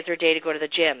Tuesday is her day to go to the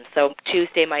gym. So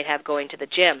Tuesday might have going to the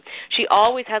gym. She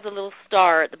always has a little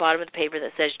star at the bottom of the paper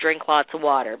that says drink lots of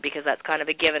water, because that's kind of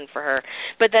a given for her.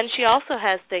 But then she also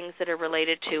has things that are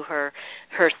related to her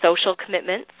social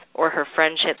commitments or her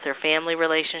friendships or family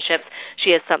relationships.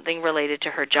 She has something related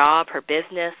to her job, her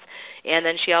business, and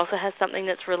then she also has something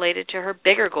that's related to her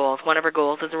bigger goals. One of her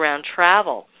goals is around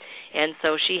travel. And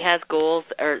so she has goals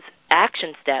or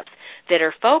action steps that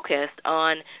are focused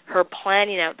on her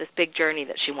planning out this big journey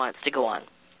that she wants to go on.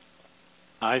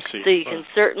 I see. So you can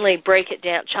certainly break it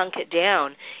down, chunk it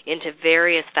down into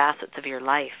various facets of your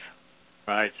life.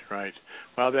 Right.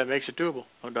 Well, that makes it doable.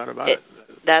 No doubt about it.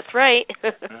 That's right.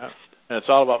 Yeah. And it's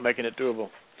all about making it doable.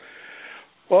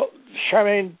 Well,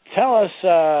 Charmaine, tell us,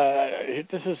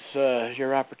 this is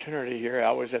your opportunity here.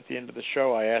 Always at the end of the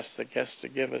show, I ask the guests to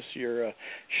give us your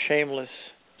shameless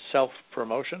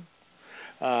self-promotion.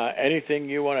 Anything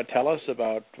you want to tell us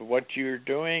about what you're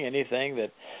doing, anything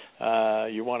that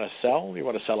you want to sell? You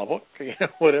want to sell a book?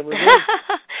 Whatever it is.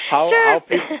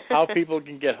 How people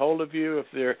can get hold of you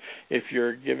if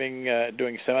you're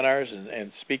doing seminars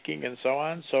and speaking and so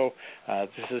on. So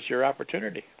this is your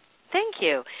opportunity. Thank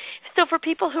you. So for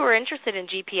people who are interested in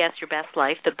GPS Your Best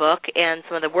Life, the book, and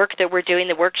some of the work that we're doing,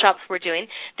 the workshops we're doing,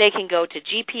 they can go to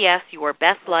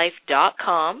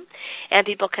gpsyourbestlife.com, and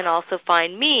people can also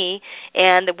find me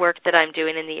and the work that I'm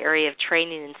doing in the area of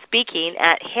training and speaking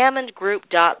at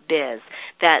hammondgroup.biz.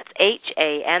 That's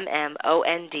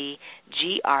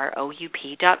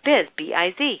HAMMONDGROUP.biz,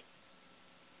 B-I-Z.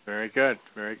 Very good,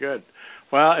 very good.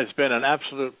 Well, it's been an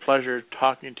absolute pleasure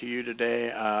talking to you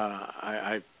today.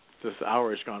 This hour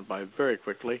has gone by very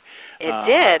quickly. It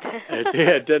did. It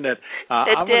did, didn't it?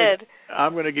 It did.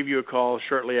 I'm going to give you a call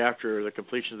shortly after the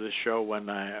completion of this show. When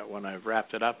I've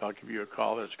wrapped it up, I'll give you a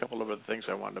call. There's a couple of other things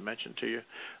I wanted to mention to you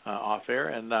off air,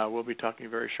 and we'll be talking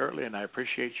very shortly. And I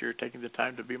appreciate your taking the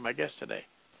time to be my guest today.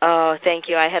 Oh, thank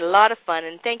you. I had a lot of fun,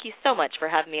 and thank you so much for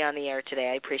having me on the air today.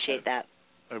 I appreciate that.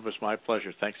 It was my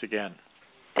pleasure. Thanks again.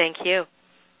 Thank you.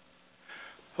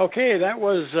 Okay, that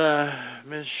was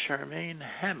Ms. Charmaine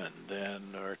Hammond,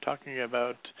 and we're talking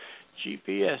about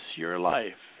GPS Your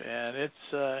Life, and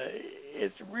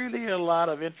it's really a lot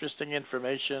of interesting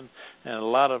information and a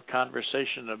lot of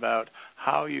conversation about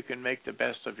how you can make the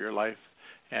best of your life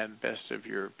and best of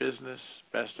your business,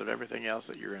 best of everything else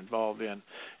that you're involved in,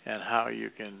 and how you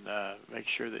can make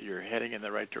sure that you're heading in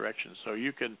the right direction. So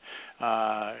you can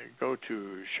go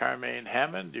to Charmaine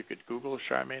Hammond. You could Google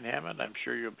Charmaine Hammond. I'm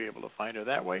sure you'll be able to find her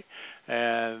that way.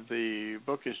 And the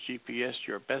book is GPS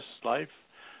Your Best Life.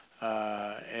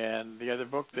 And the other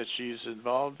book that she's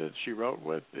involved with, she wrote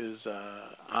with, is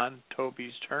On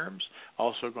Toby's Terms,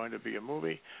 also going to be a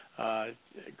movie.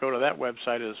 Go to that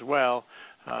website as well.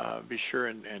 Be sure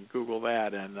and Google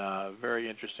that, and very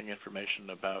interesting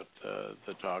information about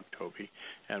the dog Toby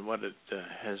and what it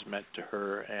has meant to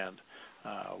her and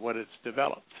what it's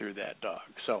developed through that dog.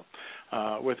 So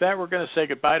with that, we're going to say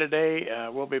goodbye today.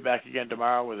 We'll be back again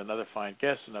tomorrow with another fine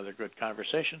guest, another good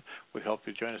conversation. We hope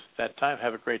you join us at that time.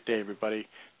 Have a great day, everybody.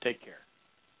 Take care.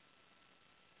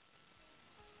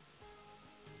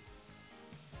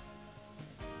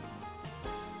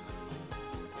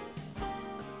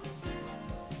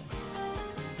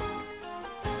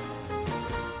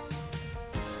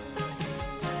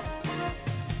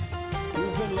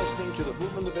 Listening to the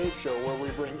Boom and the Babe Show, where we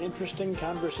bring interesting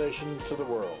conversation to the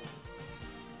world.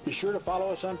 Be sure to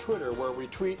follow us on Twitter, where we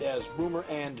tweet as Boomer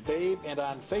and Babe, and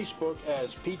on Facebook as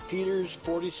Pete Peters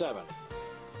 47.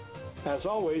 As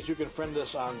always, you can friend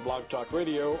us on Blog Talk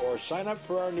Radio or sign up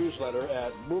for our newsletter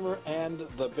at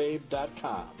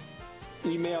boomerandthebabe.com.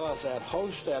 Email us at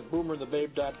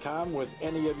host@boomerandthebabe.com with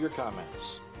any of your comments.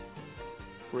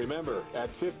 Remember, at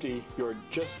 50, you're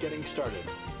just getting started.